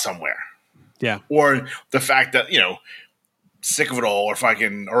south somewhere. Yeah. Or the fact that Sick of It All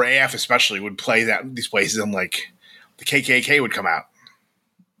or AF especially would play these places and like the KKK would come out.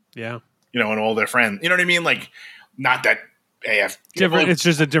 Yeah. And all their friends. You know what I mean? Like not that AF different. It's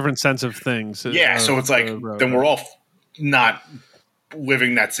just a different sense of things. Yeah. So it's like then we're all not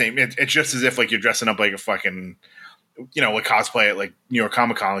living that same. It's just as if like you're dressing up like a fucking, like cosplay at like New York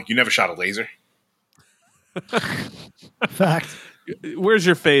Comic Con. Like you never shot a laser. Fact. Where's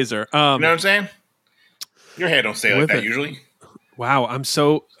your phaser? You know what I'm saying? Your hair don't stay like that usually. Wow, I'm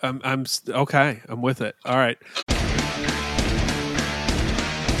okay. I'm with it. All right.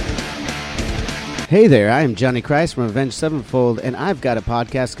 Hey there, I am Johnny Christ from Avenged Sevenfold, and I've got a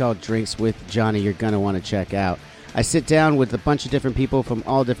podcast called Drinks with Johnny you're going to want to check out. I sit down with a bunch of different people from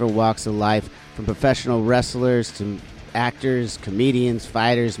all different walks of life, from professional wrestlers to actors, comedians,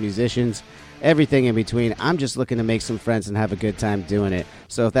 fighters, musicians, everything in between. I'm just looking to make some friends and have a good time doing it.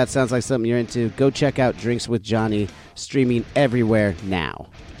 So if that sounds like something you're into, go check out Drinks with Johnny, streaming everywhere now.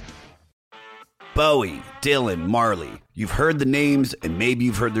 Bowie, Dylan, Marley. You've heard the names and maybe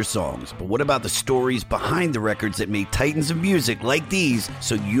you've heard their songs, but what about the stories behind the records that made titans of music like these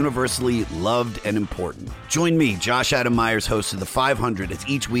so universally loved and important? Join me, Josh Adam Myers, host of The 500, as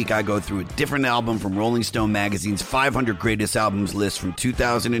each week I go through a different album from Rolling Stone magazine's 500 Greatest Albums list from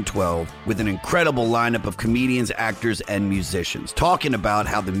 2012 with an incredible lineup of comedians, actors, and musicians talking about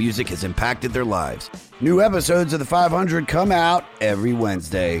how the music has impacted their lives. New episodes of The 500 come out every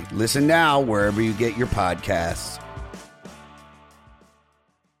Wednesday. Listen now wherever you get your podcasts.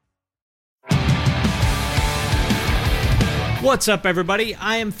 What's up, everybody?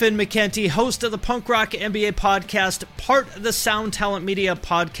 I am Finn McKenty, host of the Punk Rock NBA podcast, part of the Sound Talent Media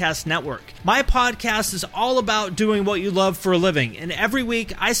Podcast Network. My podcast is all about doing what you love for a living, and every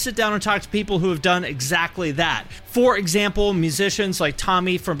week I sit down and talk to people who have done exactly that. For example, musicians like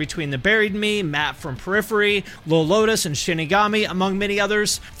Tommy from Between the Buried and Me, Matt from Periphery, Lil Lotus and Shinigami, among many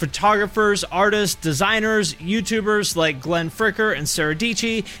others, photographers, artists, designers, YouTubers like Glenn Fricker and Sarah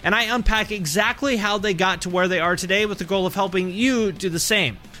Dici, and I unpack exactly how they got to where they are today with the goal of helping you do the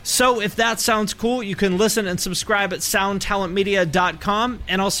same. So if that sounds cool, you can listen and subscribe at soundtalentmedia.com,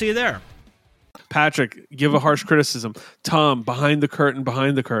 and I'll see you there. Patrick, give a harsh criticism. Tom, behind the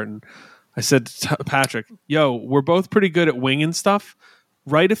curtain. I said to Patrick, yo, we're both pretty good at winging stuff.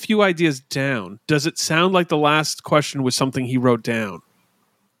 Write a few ideas down. Does it sound like the last question was something he wrote down?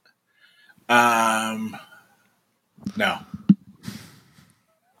 No.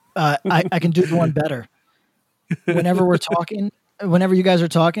 I can do the one better. Whenever you guys are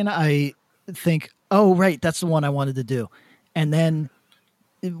talking, I think, oh, right, that's the one I wanted to do. And then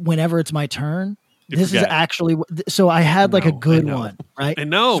whenever it's my turn, this is actually, so I had like a good one, right? I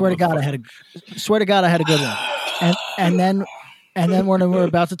know. Swear to God, I had a good one. And then when we're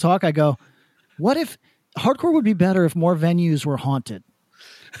about to talk, I go, what if hardcore would be better if more venues were haunted?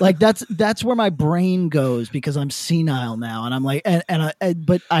 Like that's where my brain goes because I'm senile now, and I'm like,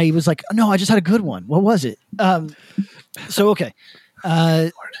 but I was like, no, I just had a good one. What was it? So okay,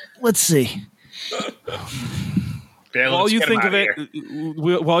 let's see. While you think of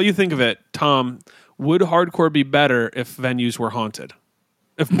it, Tom, would hardcore be better if venues were haunted?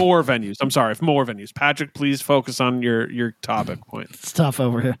 If more venues. Patrick, please focus on your topic point. It's tough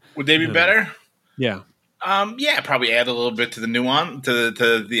over here. Would they be better? Yeah. Yeah, probably add a little bit to the nuance, to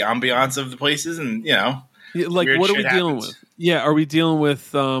the ambiance of the places, and like what are we dealing with? Yeah, are we dealing with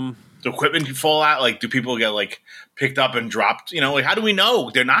the equipment can fall out? Like, do people get like picked up and dropped? Like how do we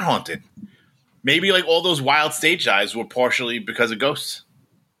know they're not haunted? Maybe like all those wild stage dives were partially because of ghosts,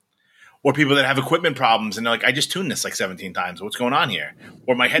 or people that have equipment problems and they're like, I just tuned this like 17 times. What's going on here?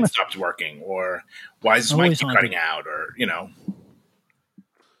 Or my head stopped working, or why is this mic keep cutting out? Or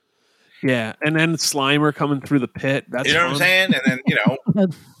Yeah, and then Slimer coming through the pit. That's what I'm saying? And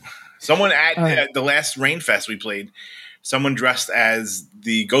then, someone at the last Rainfest we played, someone dressed as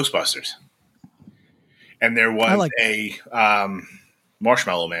the Ghostbusters. And there was a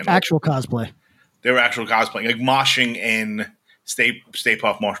Marshmallow Man. Actual cosplay. They were actual cosplaying, like moshing in Stay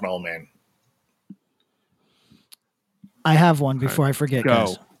Puft Marshmallow Man. I have one before I forget,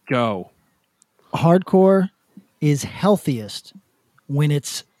 guys. Go. Hardcore is healthiest when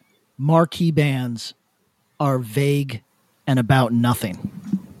its marquee bands are vague and about nothing.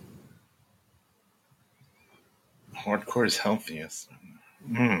 Hardcore is healthiest.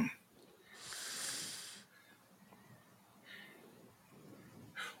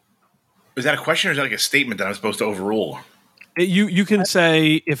 Is that a question or is that like a statement that I'm supposed to overrule? You can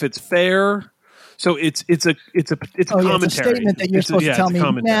say if it's fair. So it's a commentary. It's a statement that you're supposed to tell me.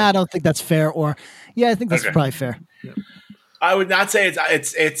 Nah, I don't think that's fair. Or I think that's probably fair. Yeah. I would not say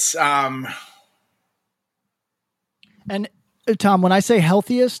it's. And Tom, when I say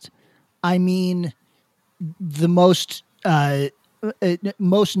healthiest, I mean the most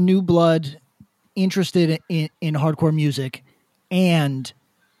new blood interested in hardcore music, and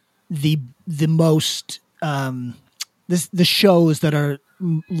the most the shows that are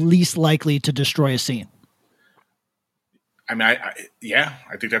least likely to destroy a scene. I mean,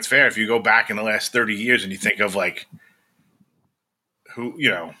 I think that's fair. If you go back in the last 30 years and you think of like who, you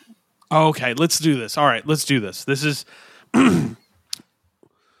know. Okay, let's do this. All right, let's do this. This is when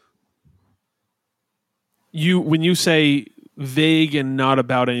you say vague and not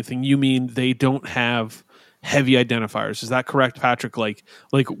about anything, you mean they don't have heavy identifiers. Is that correct, Patrick? Like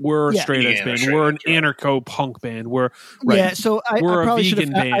we're a straight edge band, we're an anarcho punk band, we're So we're a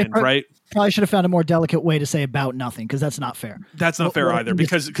vegan band, right? Probably should have found a more delicate way to say about nothing, because that's not fair. That's not fair either,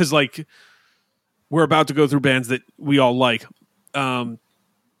 because like we're about to go through bands that we all like.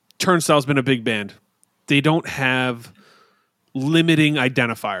 Turnstile's been a big band. They don't have limiting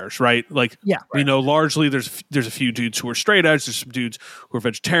identifiers, right? Like, we know largely there's a few dudes who are straight edge, there's some dudes who are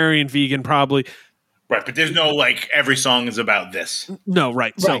vegetarian, vegan, probably. Right, but there's no like every song is about this. No,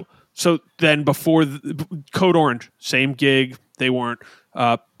 right. So then before Code Orange, same gig, they weren't.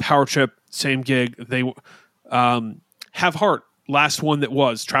 Power Trip, same gig, they Have Heart, last one that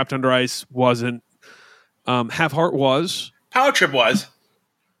was Trapped Under Ice wasn't. Have Heart was. Power Trip was.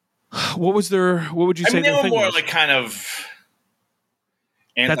 What was their? What would you say? I mean, they were more was? like kind of.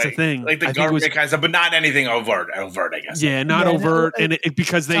 That's the thing, like the government kind of stuff, but not anything overt. I guess. Yeah, not overt, and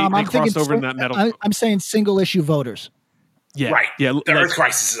because they crossed over in that metal. I'm saying single issue voters. Yeah, right. Yeah, the Earth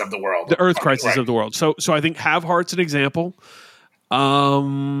Crisis of the world. The Earth Crisis of the world. So I think Have Heart's an example.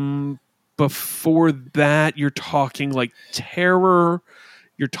 Before that, you're talking like Terror.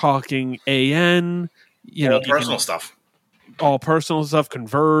 You're talking AN. Personal stuff. All personal stuff.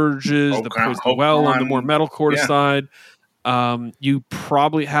 Converges. The Poison Well on the more metalcore side. You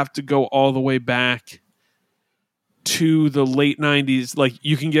probably have to go all the way back to the late 90s. Like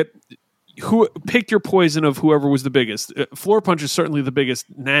you can get pick your poison of whoever was the biggest. Floor Punch is certainly the biggest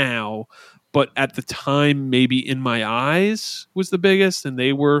now, but at the time, maybe In My Eyes was the biggest, and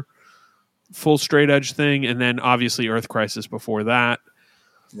they were full straight edge thing. And then obviously Earth Crisis before that.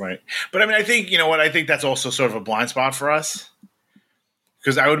 Right. But I mean, I think, I think that's also sort of a blind spot for us.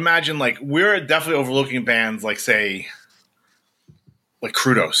 Because I would imagine like we're definitely overlooking bands like, say, like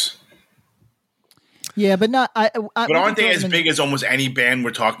Crudos. Yeah, but not. But aren't they as big as almost any band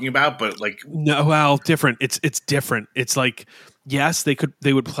we're talking about? But like, no, well, different. It's different. It's like, yes,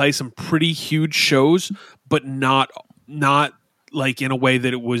 they would play some pretty huge shows, but not like in a way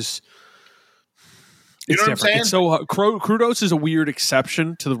that it was. You know what I'm saying? It's so Crudos is a weird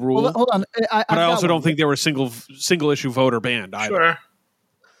exception to the rule. Hold on, but I also don't think they were a single issue voter band either. Sure.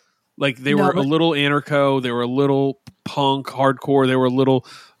 Like they were a little anarcho, they were a little punk, hardcore, they were a little,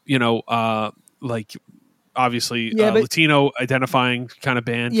 like obviously Latino identifying kind of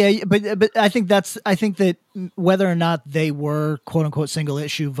band. Yeah, but I think that whether or not they were quote unquote single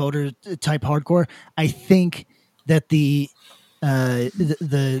issue voter type hardcore, I think that the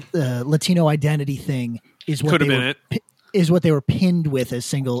Latino identity thing is what is what they were pinned with as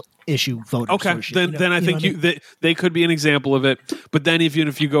single issue voters. Okay, then I think they could be an example of it. But then even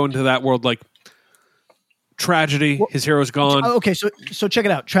if you go into that world, like Tragedy, His Hero's Gone. Okay, so check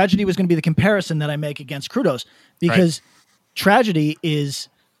it out. Tragedy was going to be the comparison that I make against Crudos because Tragedy is,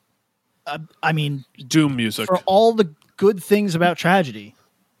 I mean, doom music. For all the good things about Tragedy,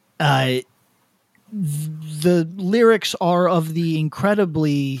 the lyrics are of the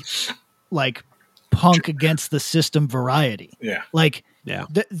incredibly like punk against the system variety. Yeah. Like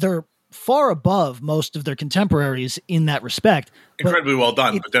they're far above most of their contemporaries in that respect. Incredibly well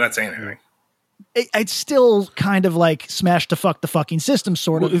done, but they're not saying anything. It's still kind of like smash to fuck the fucking system,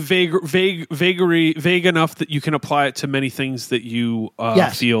 sort of vague enough that you can apply it to many things that you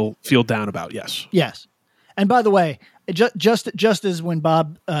feel down about. Yes. And by the way, just as when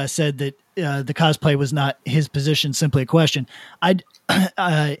Bob said that the cosplay was not his position, simply a question.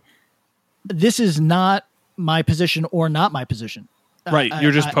 This is not my position or not my position. Right,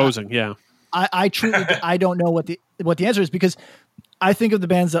 you're just posing. I truly I don't know what the answer is, because I think of the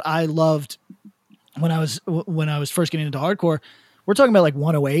bands that I loved when I was first getting into hardcore. We're talking about like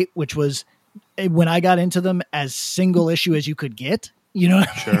 108, which was when I got into them as single issue as you could get. You know,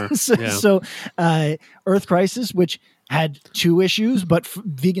 sure. So Earth Crisis, which had 2 issues, but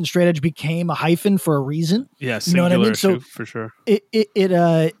Vegan Straight Edge became a hyphen for a reason. Yeah, you know what I mean. So for sure,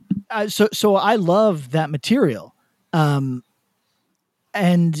 so I love that material, and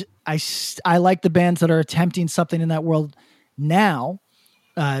I like the bands that are attempting something in that world now,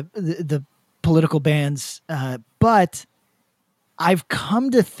 the political bands, but I've come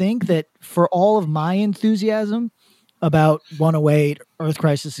to think that for all of my enthusiasm about 108, Earth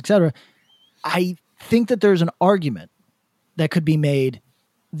Crisis, etc., I think that there's an argument that could be made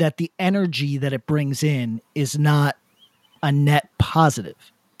that the energy that it brings in is not a net positive.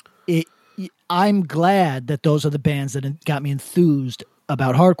 I'm glad that those are the bands that got me enthused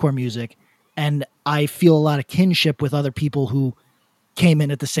about hardcore music, and I feel a lot of kinship with other people who came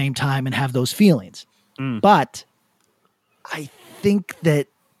in at the same time and have those feelings. But I think that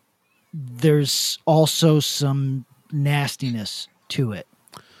there's also some nastiness to it.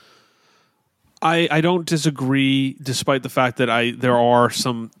 I don't disagree, despite the fact that there are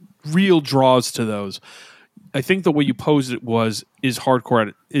some real draws to those. I think the way you posed it is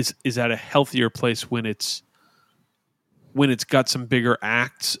hardcore is at a healthier place when it's got some bigger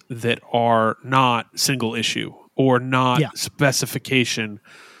acts that are not single issue or not specification,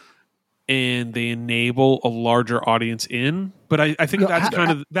 and they enable a larger audience in. But I think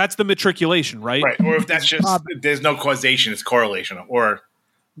that's the matriculation, right? Right. Or if that's just there's no causation, it's correlation. Or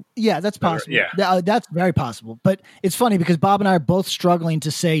that's possible. That's very possible. But it's funny because Bob and I are both struggling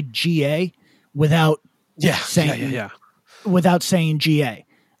to say GA without without saying GA,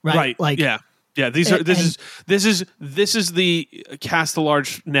 right? Like, This is the cast a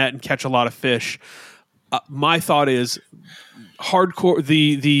large net and catch a lot of fish. My thought is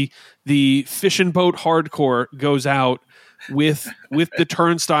hardcore. The fishing boat hardcore goes out with the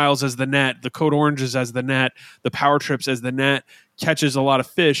turnstiles as the net, the Code Oranges as the net, the Power Trips as the net, catches a lot of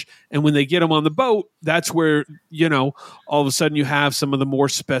fish. And when they get them on the boat, that's where, all of a sudden you have some of the more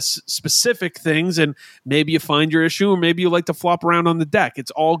specific things, and maybe you find your issue, or maybe you like to flop around on the deck.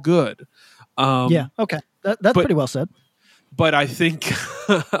 It's all good. Okay. That's pretty well said. But I think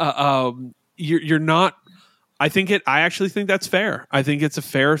you're not. I actually think that's fair. I think it's a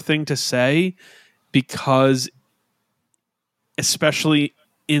fair thing to say, because especially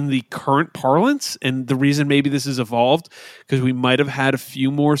in the current parlance, and the reason maybe this has evolved, because we might have had a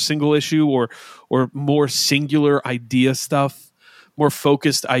few more single issue or more singular idea stuff, more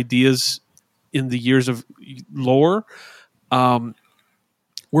focused ideas in the years of lore.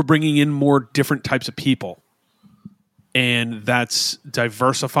 We're bringing in more different types of people, and that's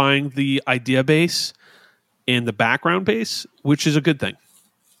diversifying the idea base and the background base, which is a good thing.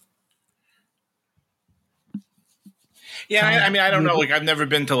 Yeah, I don't know. Like, I've never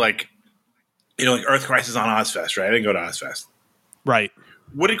been to like Earth Crisis on Ozfest, right? I didn't go to Ozfest. Right.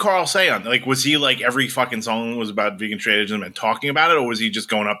 What did Carl say on? Like, was he like every fucking song was about vegan tradism and talking about it, or was he just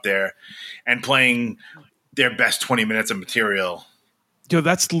going up there and playing their best 20 minutes of material?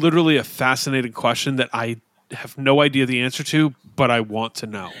 That's literally a fascinating question that I have no idea the answer to, but I want to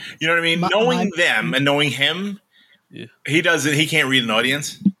know. You know what I mean? Knowing them and knowing him, he doesn't. He can't read an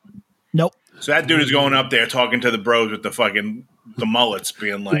audience. Nope. So that dude is going up there talking to the bros with the mullets,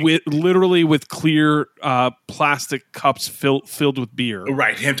 being like, literally with clear plastic cups filled with beer.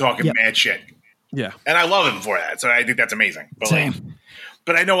 Right, him talking mad shit. Yeah, and I love him for that. So I think that's amazing. But Same.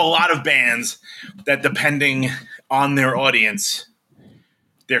 But I know a lot of bands that, depending on their audience,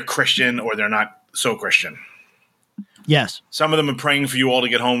 they're Christian or they're not so Christian. Yes. Some of them are praying for you all to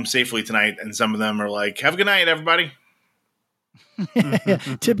get home safely tonight, and some of them are like, "Have a good night, everybody."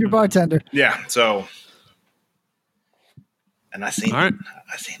 Tip your bartender. Yeah. So, and I seen him.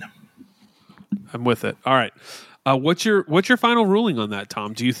 I'm with it. All right. What's your final ruling on that,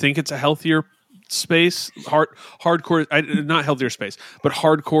 Tom? Do you think it's a healthier space? Hardcore, not healthier space, but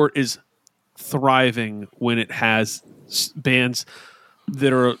hardcore is thriving when it has bands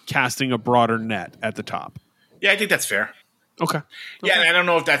that are casting a broader net at the top. Yeah, I think that's fair. Okay. Yeah, I don't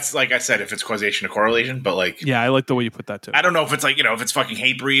know if that's, like I said, if it's causation or correlation, but like... Yeah, I like the way you put that too. I don't know if it's like, if it's fucking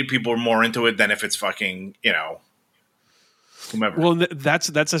Hatebreed, people are more into it than if it's fucking, whomever. Well,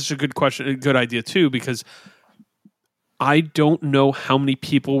 that's such a good question, a good idea too, because I don't know how many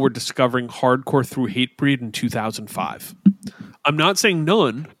people were discovering hardcore through Hatebreed in 2005. I'm not saying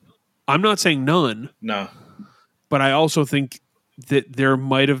none. No. But I also think that there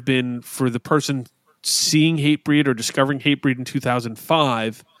might have been, for the person seeing Hatebreed or discovering Hatebreed in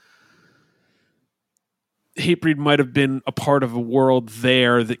 2005, Hatebreed might have been a part of a world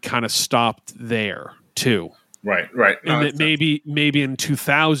there that kind of stopped there too. Right. No, and that maybe in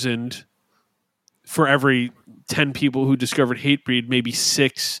 2000, for every 10 people who discovered Hatebreed, maybe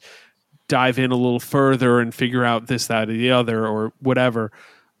 6 dive in a little further and figure out this, that, or the other, or whatever.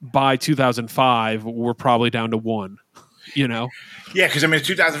 By 2005, we're probably down to 1. Yeah, because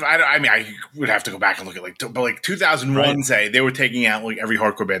 2005. I would have to go back and look at but 2001. Right. Say they were taking out like every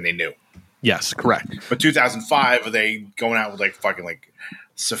hardcore band they knew. Yes, correct. But 2005, were they going out with like fucking like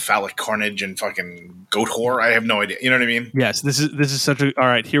Cephalic Carnage and fucking Goat Whore? I have no idea. You know what I mean? Yes, this is such a. All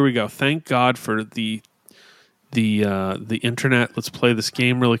right, here we go. Thank God for the internet. Let's play this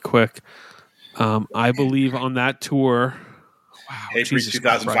game really quick. I believe on that tour. Wow, Hatebreed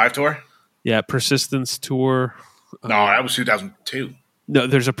 2005 tour. Yeah, Persistence tour. No, that was 2002. No,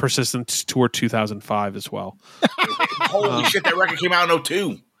 there's a Persistence Tour 2005 as well. Holy shit, that record came out in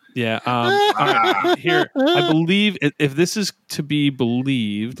 2002. Yeah. Here, I believe if this is to be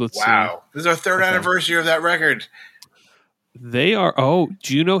believed, let's see. Wow. This is our third anniversary of that record. They are. Oh,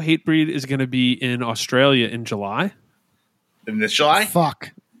 do you know Hatebreed is going to be in Australia in July? In this July?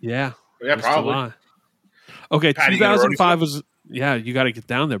 Fuck. Yeah. Yeah, probably. July. Okay, Patty, 2005 was. Yeah, you got to get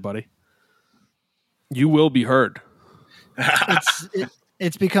down there, buddy. You will be heard.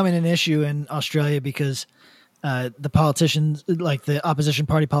 It's becoming an issue in Australia because the politicians, like the opposition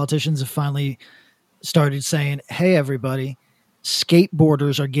party politicians, have finally started saying, "Hey, everybody,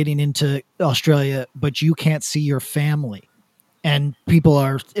 skateboarders are getting into Australia, but you can't see your family." And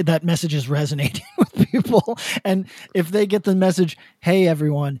that message is resonating with people. And if they get the message, "Hey,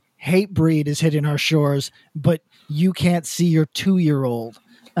 everyone, Hatebreed is hitting our shores, but you can't see your 2-year-old,"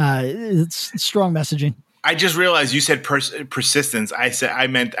 it's strong messaging. I just realized you said persistence. I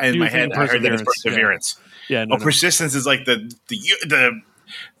meant in my head. I heard that as perseverance. Yeah. No. Persistence is like the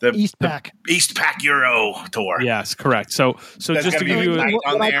East Pack Euro tour. Yes, correct. So just to give you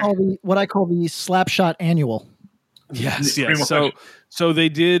what I call the Slapshot Annual. Yes. So they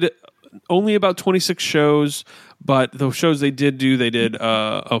did only about 26 shows, but the shows they did.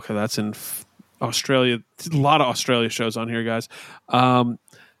 Okay, that's in Australia. A lot of Australia shows on here, guys.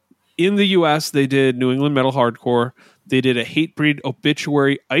 In the U.S., they did New England Metal Hardcore. They did a Hatebreed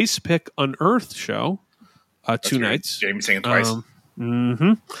Obituary Ice Pick Unearthed show, 2 nights. Jamie singing twice.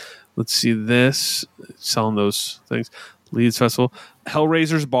 Let's see this. Selling those things. Leeds Festival.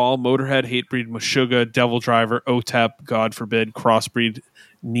 Hellraiser's Ball, Motorhead, Hatebreed, Meshuggah, Devil Driver, OTEP, God Forbid, Crossbreed,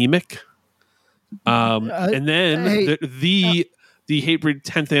 Nemic. And then the Hatebreed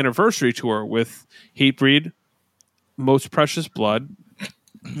 10th Anniversary Tour with Hatebreed, Most Precious Blood,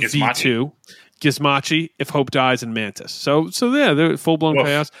 V2, Gizmachi, If Hope Dies, and Mantis. So yeah, they're full blown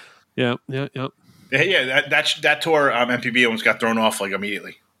chaos. Yeah. That tour, MPB almost got thrown off like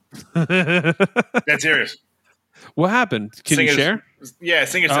immediately. That's serious. What happened? Can you share? Yeah,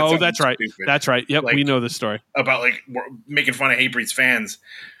 Singer said something that's right. stupid. That's right. Yep, we know this story about like making fun of Hatebreed's fans.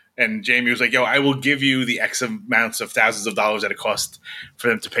 And Jamie was like, "Yo, I will give you the X amounts of thousands of dollars that it cost for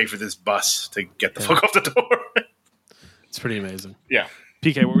them to pay for this bus to get the fuck off the tour." It's pretty amazing. Yeah.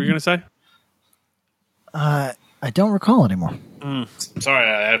 PK, what were you going to say? I don't recall anymore. Sorry,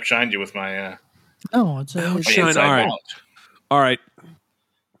 I outshined you with my. No, it's shine. All right.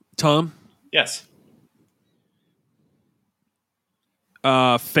 Tom? Yes.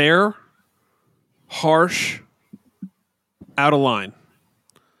 Fair, harsh, out of line.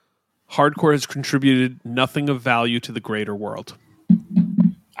 Hardcore has contributed nothing of value to the greater world.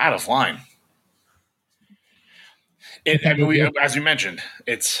 Out of line. As we mentioned,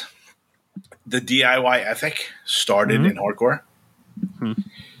 it's the DIY ethic started in hardcore.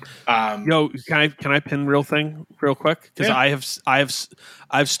 Yo, can I pin real thing real quick? Because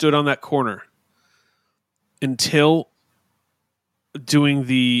I've stood on that corner until doing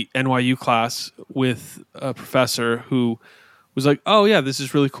the NYU class with a professor who was like, "Oh yeah, this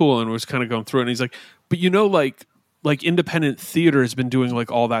is really cool," and was kind of going through it. And he's like, "But like independent theater has been doing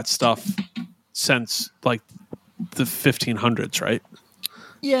like all that stuff since like the 1500s, right?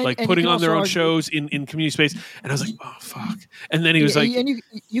 Yeah, like putting on their own shows in community space." And I was like, "Oh fuck!" And then he was like, and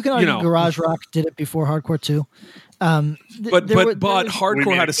you can argue Garage Rock did it before hardcore too. But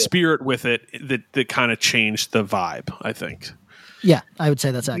hardcore had a spirit with it that kind of changed the vibe, I think. Yeah, I would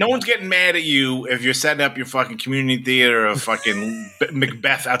say that's accurate. No one's getting mad at you if you're setting up your fucking community theater or fucking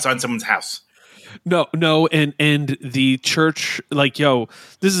Macbeth outside someone's house. No, and the church, like, yo,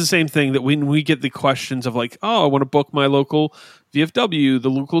 this is the same thing that when we get the questions of like, "Oh, I want to book my local VFW, the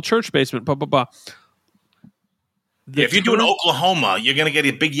local church basement, blah, blah, blah." If you're doing Oklahoma, you're going to get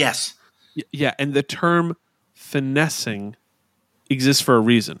a big yes. Yeah, and the term finessing exists for a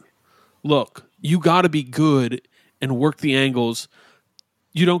reason. Look, you got to be good and work the angles.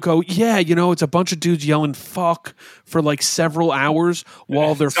 You don't go, "Yeah, it's a bunch of dudes yelling fuck for like several hours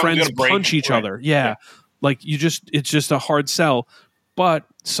while their friends punch each other." Yeah. Like it's just a hard sell, but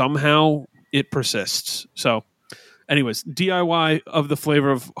somehow it persists. So anyways, DIY of the flavor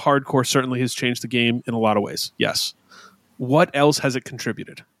of hardcore certainly has changed the game in a lot of ways. Yes. What else has it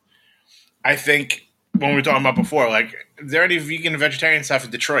contributed? I think when we were talking about before, like, is there any vegan and vegetarian stuff in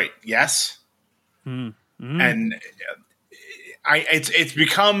Detroit? Yes. And it's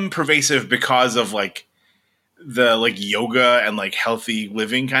become pervasive because of like the like yoga and like healthy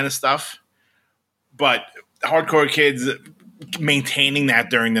living kind of stuff. But hardcore kids maintaining that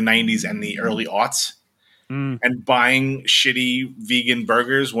during the 90s and the early aughts and buying shitty vegan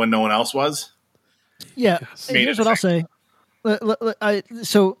burgers when no one else was. Yeah. Here's what I'll say.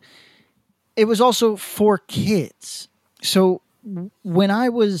 So it was also for kids. So when I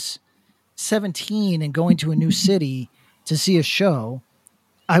was 17 and going to a new city to see a show,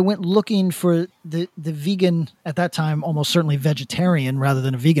 I went looking for the vegan, at that time, almost certainly vegetarian rather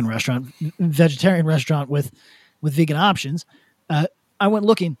than a vegan vegetarian restaurant with vegan options. I went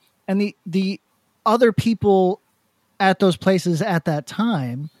looking, and the other people at those places at that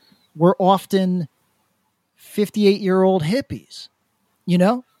time were often 58-year-old hippies, you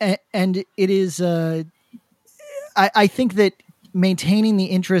know? And it is, I think that maintaining the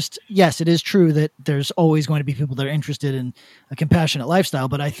interest, yes, it is true that there's always going to be people that are interested in a compassionate lifestyle,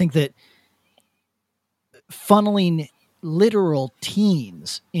 but I think that funneling literal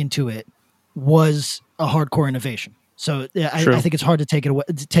teens into it was a hardcore innovation. So I think it's hard to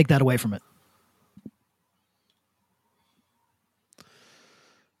take that away from it.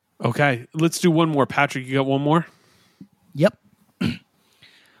 Okay, let's do one more. Patrick, you got one more? Yep.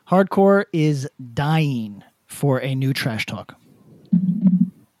 Hardcore is dying for a new Trash Talk.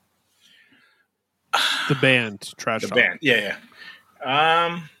 The band, Trash Talk. The band, yeah.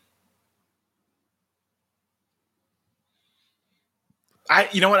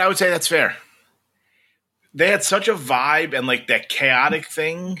 You know what? I would say that's fair. They had such a vibe and like that chaotic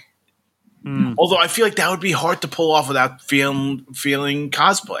thing. Although I feel like that would be hard to pull off without feeling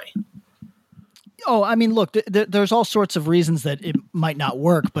cosplay. Oh, I mean, look, there's all sorts of reasons that it might not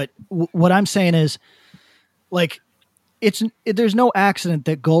work, but what I'm saying is, like, there's no accident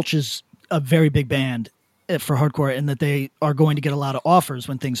that Gulch is a very big band for hardcore, and that they are going to get a lot of offers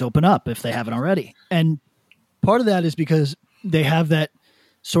when things open up if they haven't already. And part of that is because they have that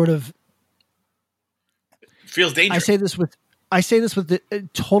sort of feels dangerous. I say this with the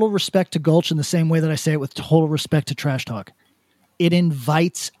total respect to Gulch in the same way that I say it with total respect to Trash Talk. It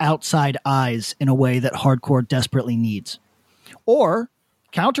invites outside eyes in a way that hardcore desperately needs. Or,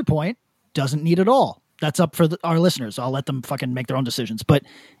 counterpoint, doesn't need at all. That's up for our listeners. I'll let them fucking make their own decisions. But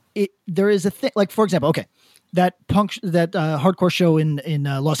there is a thing, like, for example, okay, that hardcore show in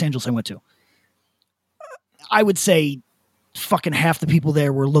Los Angeles I went to, I would say fucking half the people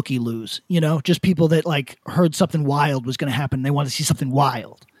there were looky-loos, you know, just people that like heard something wild was going to happen. They wanted to see something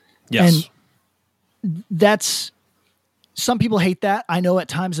wild. Yes. And that's, some people hate that. I know at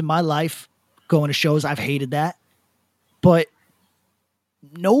times in my life going to shows, I've hated that, but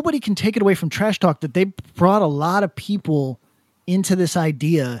nobody can take it away from Trash Talk that they brought a lot of people into this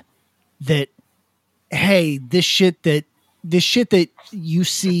idea that, hey, this shit that you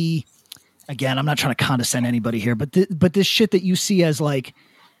see. Again, I'm not trying to condescend anybody here, but this shit that you see as like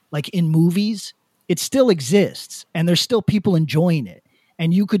in movies, it still exists, and there's still people enjoying it,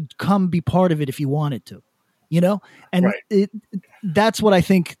 and you could come be part of it if you wanted to, you know. And right. That's what I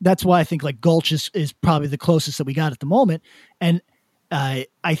think. That's why I think like Gulch is probably the closest that we got at the moment, and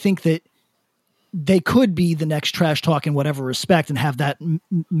I think that they could be the next Trash Talk in whatever respect and have that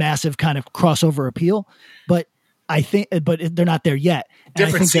massive kind of crossover appeal, but they're not there yet.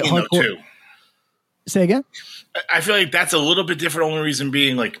 Different scene though too. Say again? I feel like that's a little bit different. Only reason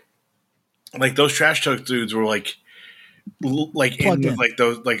being like those Trash Talk dudes were like in with like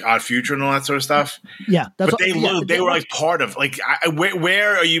those like Odd Future and all that sort of stuff. Yeah, but they were like part of like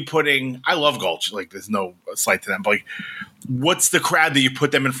where are you putting? I love Gulch. Like there's no slight to them, but like what's the crowd that you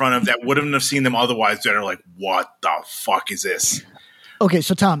put them in front of that wouldn't have seen them otherwise? That are like, what the fuck is this? Okay,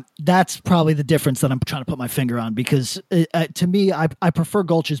 so Tom, that's probably the difference that I'm trying to put my finger on, because to me, I prefer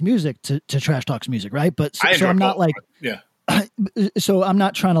Gulch's music to Trash Talk's music, right? But so I'm not like, yeah. So I'm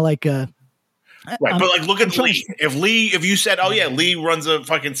not trying to like, right? But like, look at Lee. If you said, oh yeah, Lee runs a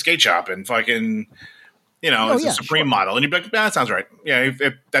fucking skate shop and fucking, is a Supreme model, and you'd be like, that sounds right. Yeah,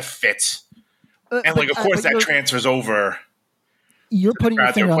 if that fits. And like, of course, that transfers over. You're putting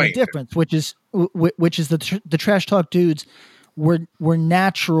your finger on the difference, which is the Trash Talk dudes were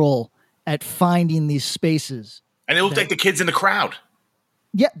natural at finding these spaces, and they look like the kids in the crowd.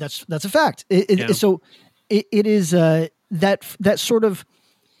 Yeah, that's a fact. So it is that sort of,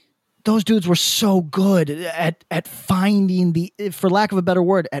 those dudes were so good at finding for lack of a better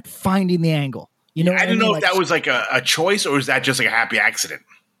word, at finding the angle. You know, I didn't know if that was like a choice or is that just like a happy accident.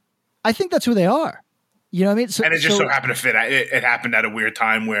 I think that's who they are. You know what I mean? And it just so happened to fit. It happened at a weird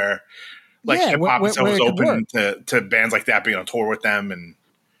time where. Like hip hop and stuff was open to bands like that being on tour with them, and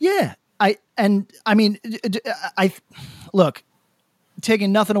I mean, look,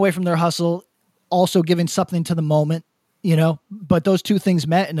 taking nothing away from their hustle, also giving something to the moment, you know. But those two things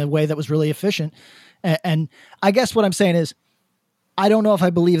met in a way that was really efficient. And I guess what I'm saying is, I don't know if I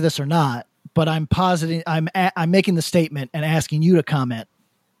believe this or not, but I'm positive. I'm making the statement and asking you to comment.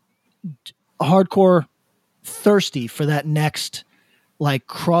 hardcore thirsty for that next like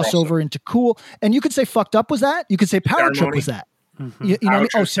crossover into cool. And you could say Fucked Up was that. You could say Power Trip was that. Mm-hmm. You know what I mean?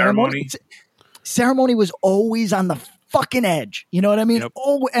 Oh, Ceremony. Ceremony was always on the fucking edge. You know what I mean? Yep.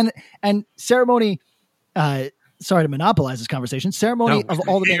 Oh, and Ceremony. Sorry to monopolize this conversation. Ceremony of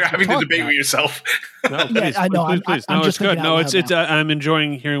all the bands you're having to debate with yourself. No, please, I know. Please. I'm no, just it's good. No, it's I'm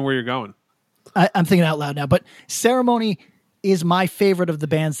enjoying hearing where you're going. I'm thinking out loud now, but Ceremony is my favorite of the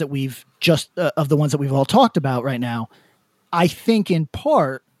bands that we've just of the ones that we've all talked about right now. I think in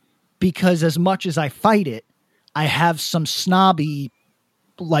part because as much as I fight it, I have some snobby,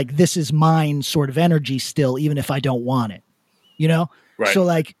 like this is mine sort of energy still, even if I don't want it, you know? Right. So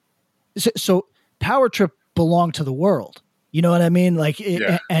like, so Power Trip belonged to the world. You know what I mean? Like,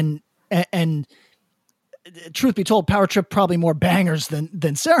 and truth be told, Power Trip probably more bangers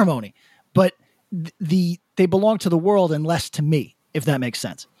than Ceremony, but they belong to the world and less to me, if that makes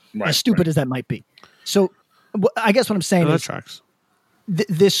sense. Right, as stupid as that might be. So I guess what I'm saying is tracks.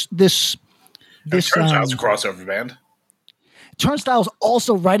 This Turnstile's a crossover band. Turnstile's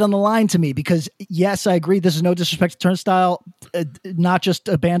also right on the line to me because yes, I agree. This is no disrespect to Turnstile, not just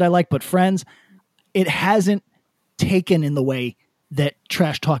a band I like, but friends. It hasn't taken in the way that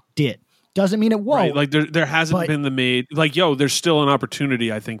Trash Talk did. Doesn't mean it won't. Right. Like there hasn't been there's still an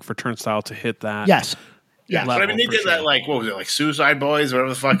opportunity, I think, for Turnstile to hit that. Yes. Yeah. But I mean, they did that, like, what was it? Like Suicide Boys, whatever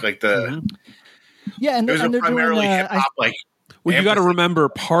the fuck, like the. Yeah. And, it was they're primarily doing, hip hop, like. Well, you got to remember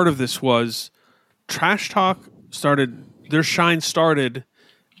part of this was Trash Talk their shine started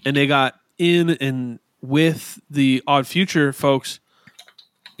and they got in and with the Odd Future folks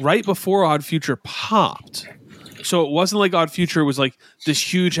right before Odd Future popped. So it wasn't like Odd Future was like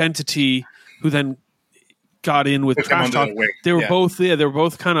this huge entity who then got in with Trash Talk. They were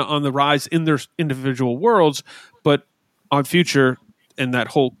both kind of on the rise in their individual worlds, but Odd Future and that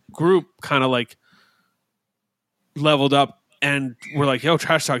whole group kind of like leveled up and we're like, yo,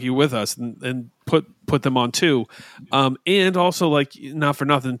 Trash Talk, you with us, and put them on too. And also, like, not for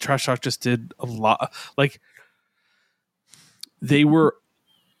nothing, Trash Talk just did a lot. Like, they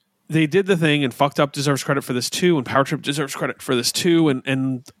did the thing, and Fucked Up deserves credit for this too, and Power Trip deserves credit for this too,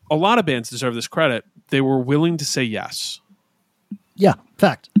 and a lot of bands deserve this credit. They were willing to say yes. Yeah,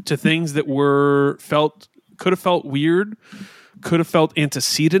 fact. To things that could have felt weird, could have felt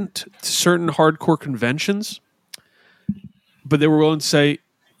antecedent to certain hardcore conventions. But they were willing to say,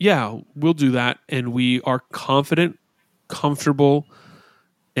 yeah, we'll do that. And we are confident, comfortable,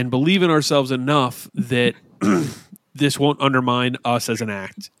 and believe in ourselves enough that this won't undermine us as an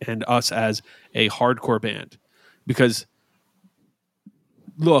act and us as a hardcore band. Because,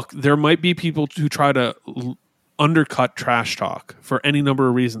 look, there might be people who try to undercut Trash Talk for any number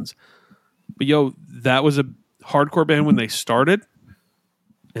of reasons. But, yo, that was a hardcore band when they started,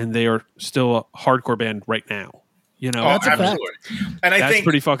 and they are still a hardcore band right now. You know, that's absolutely. And that's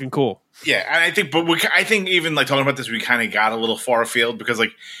pretty fucking cool. Yeah, and I think even like talking about this, we kind of got a little far afield because like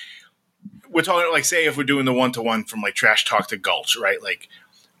we're talking like say if we're doing the 1-to-1 from like Trash Talk to Gulch, right? Like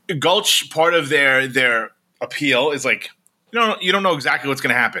Gulch, part of their appeal is like you don't know exactly what's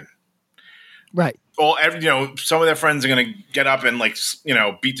going to happen, right? Some of their friends are going to get up and like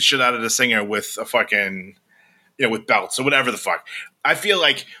beat the shit out of the singer with a fucking with belts or whatever the fuck. I feel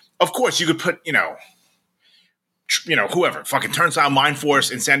like, of course, you could put whoever, fucking Turnstile, Mind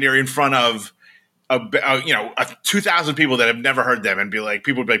Force, Incendiary in front of 2,000 people that have never heard them and be like,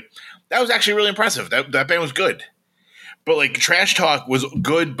 people would be like, that was actually really impressive. That band was good. But like Trash Talk was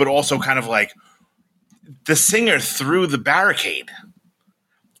good, but also kind of like the singer threw the barricade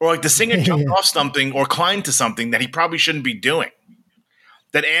or like the singer jumped off something or climbed to something that he probably shouldn't be doing.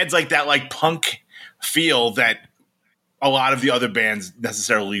 That adds like that like punk feel that a lot of the other bands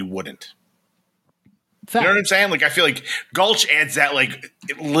necessarily wouldn't. Fact. You know what I'm saying? Like, I feel like Gulch adds that like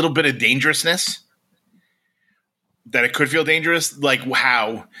little bit of dangerousness that it could feel dangerous. Like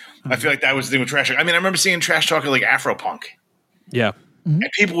how I feel like that was the thing with Trash Talk. I mean, I remember seeing Trash Talk like Afropunk. Yeah. Mm-hmm.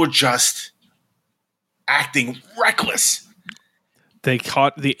 And people were just acting reckless. They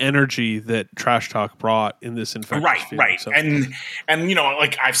caught the energy that Trash Talk brought in this infectious field. Right. So. And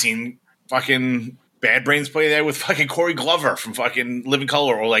like I've seen fucking Bad Brains play there with fucking Corey Glover from fucking Living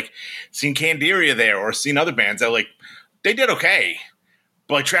Colour, or like seen Candiria there, or seen other bands that like they did okay,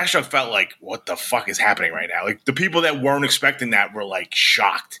 but like Trash Talk felt like, what the fuck is happening right now? Like the people that weren't expecting that were like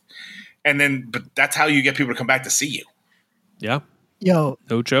shocked, but that's how you get people to come back to see you. Yeah, yo,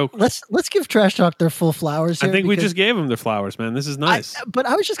 no joke. Let's give Trash Talk their full flowers here. I think we just gave them their flowers, man. This is nice. But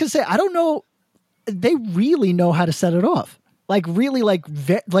I was just gonna say, I don't know. They really know how to set it off. Like really, like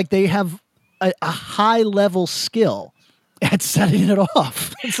they have a high level skill at setting it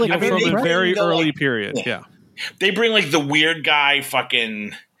off. It's like from a very early period. Yeah. They bring like the weird guy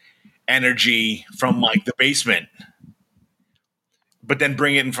fucking energy from like the basement, but then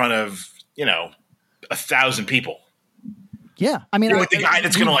bring it in front of, 1,000 people. Yeah. I mean, like the guy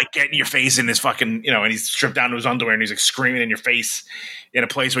that's going to like get in your face in his fucking, and he's stripped down to his underwear and he's like screaming in your face in a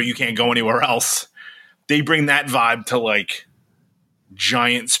place where you can't go anywhere else. They bring that vibe to like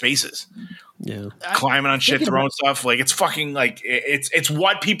giant spaces. Yeah. Climbing on shit, throwing stuff. Like it's fucking like, it's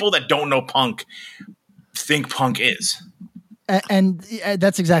what people that don't know punk think punk is. And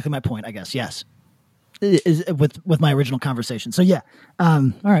that's exactly my point, I guess. Yes. Is with my original conversation. So yeah.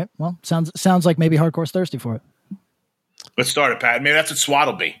 All right. Well, sounds like maybe hardcore's thirsty for it. Let's start it, Pat. Maybe that's what SWAT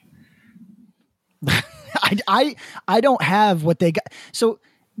will be. I don't have what they got. So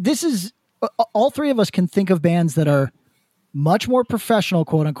this is all three of us can think of bands that are much more professional,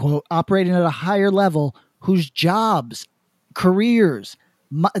 quote unquote, operating at a higher level, whose jobs, careers,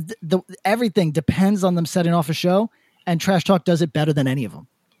 everything depends on them setting off a show, and Trash Talk does it better than any of them.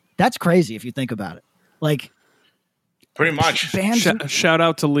 That's crazy if you think about it. Like, pretty much. Shout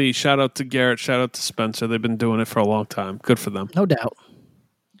out to Lee. Shout out to Garrett. Shout out to Spencer. They've been doing it for a long time. Good for them. No doubt.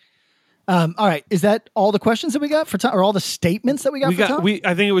 All right. Is that all the questions that we got for time, or all the statements that we got for time?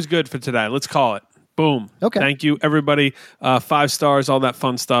 I think it was good for today. Let's call it. Boom. Okay. Thank you, everybody. 5 stars, all that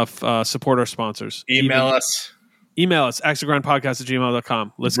fun stuff. Support our sponsors. Email us. Email us,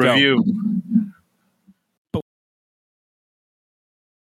 axogrindpodcast@gmail.com. Let's Review. go.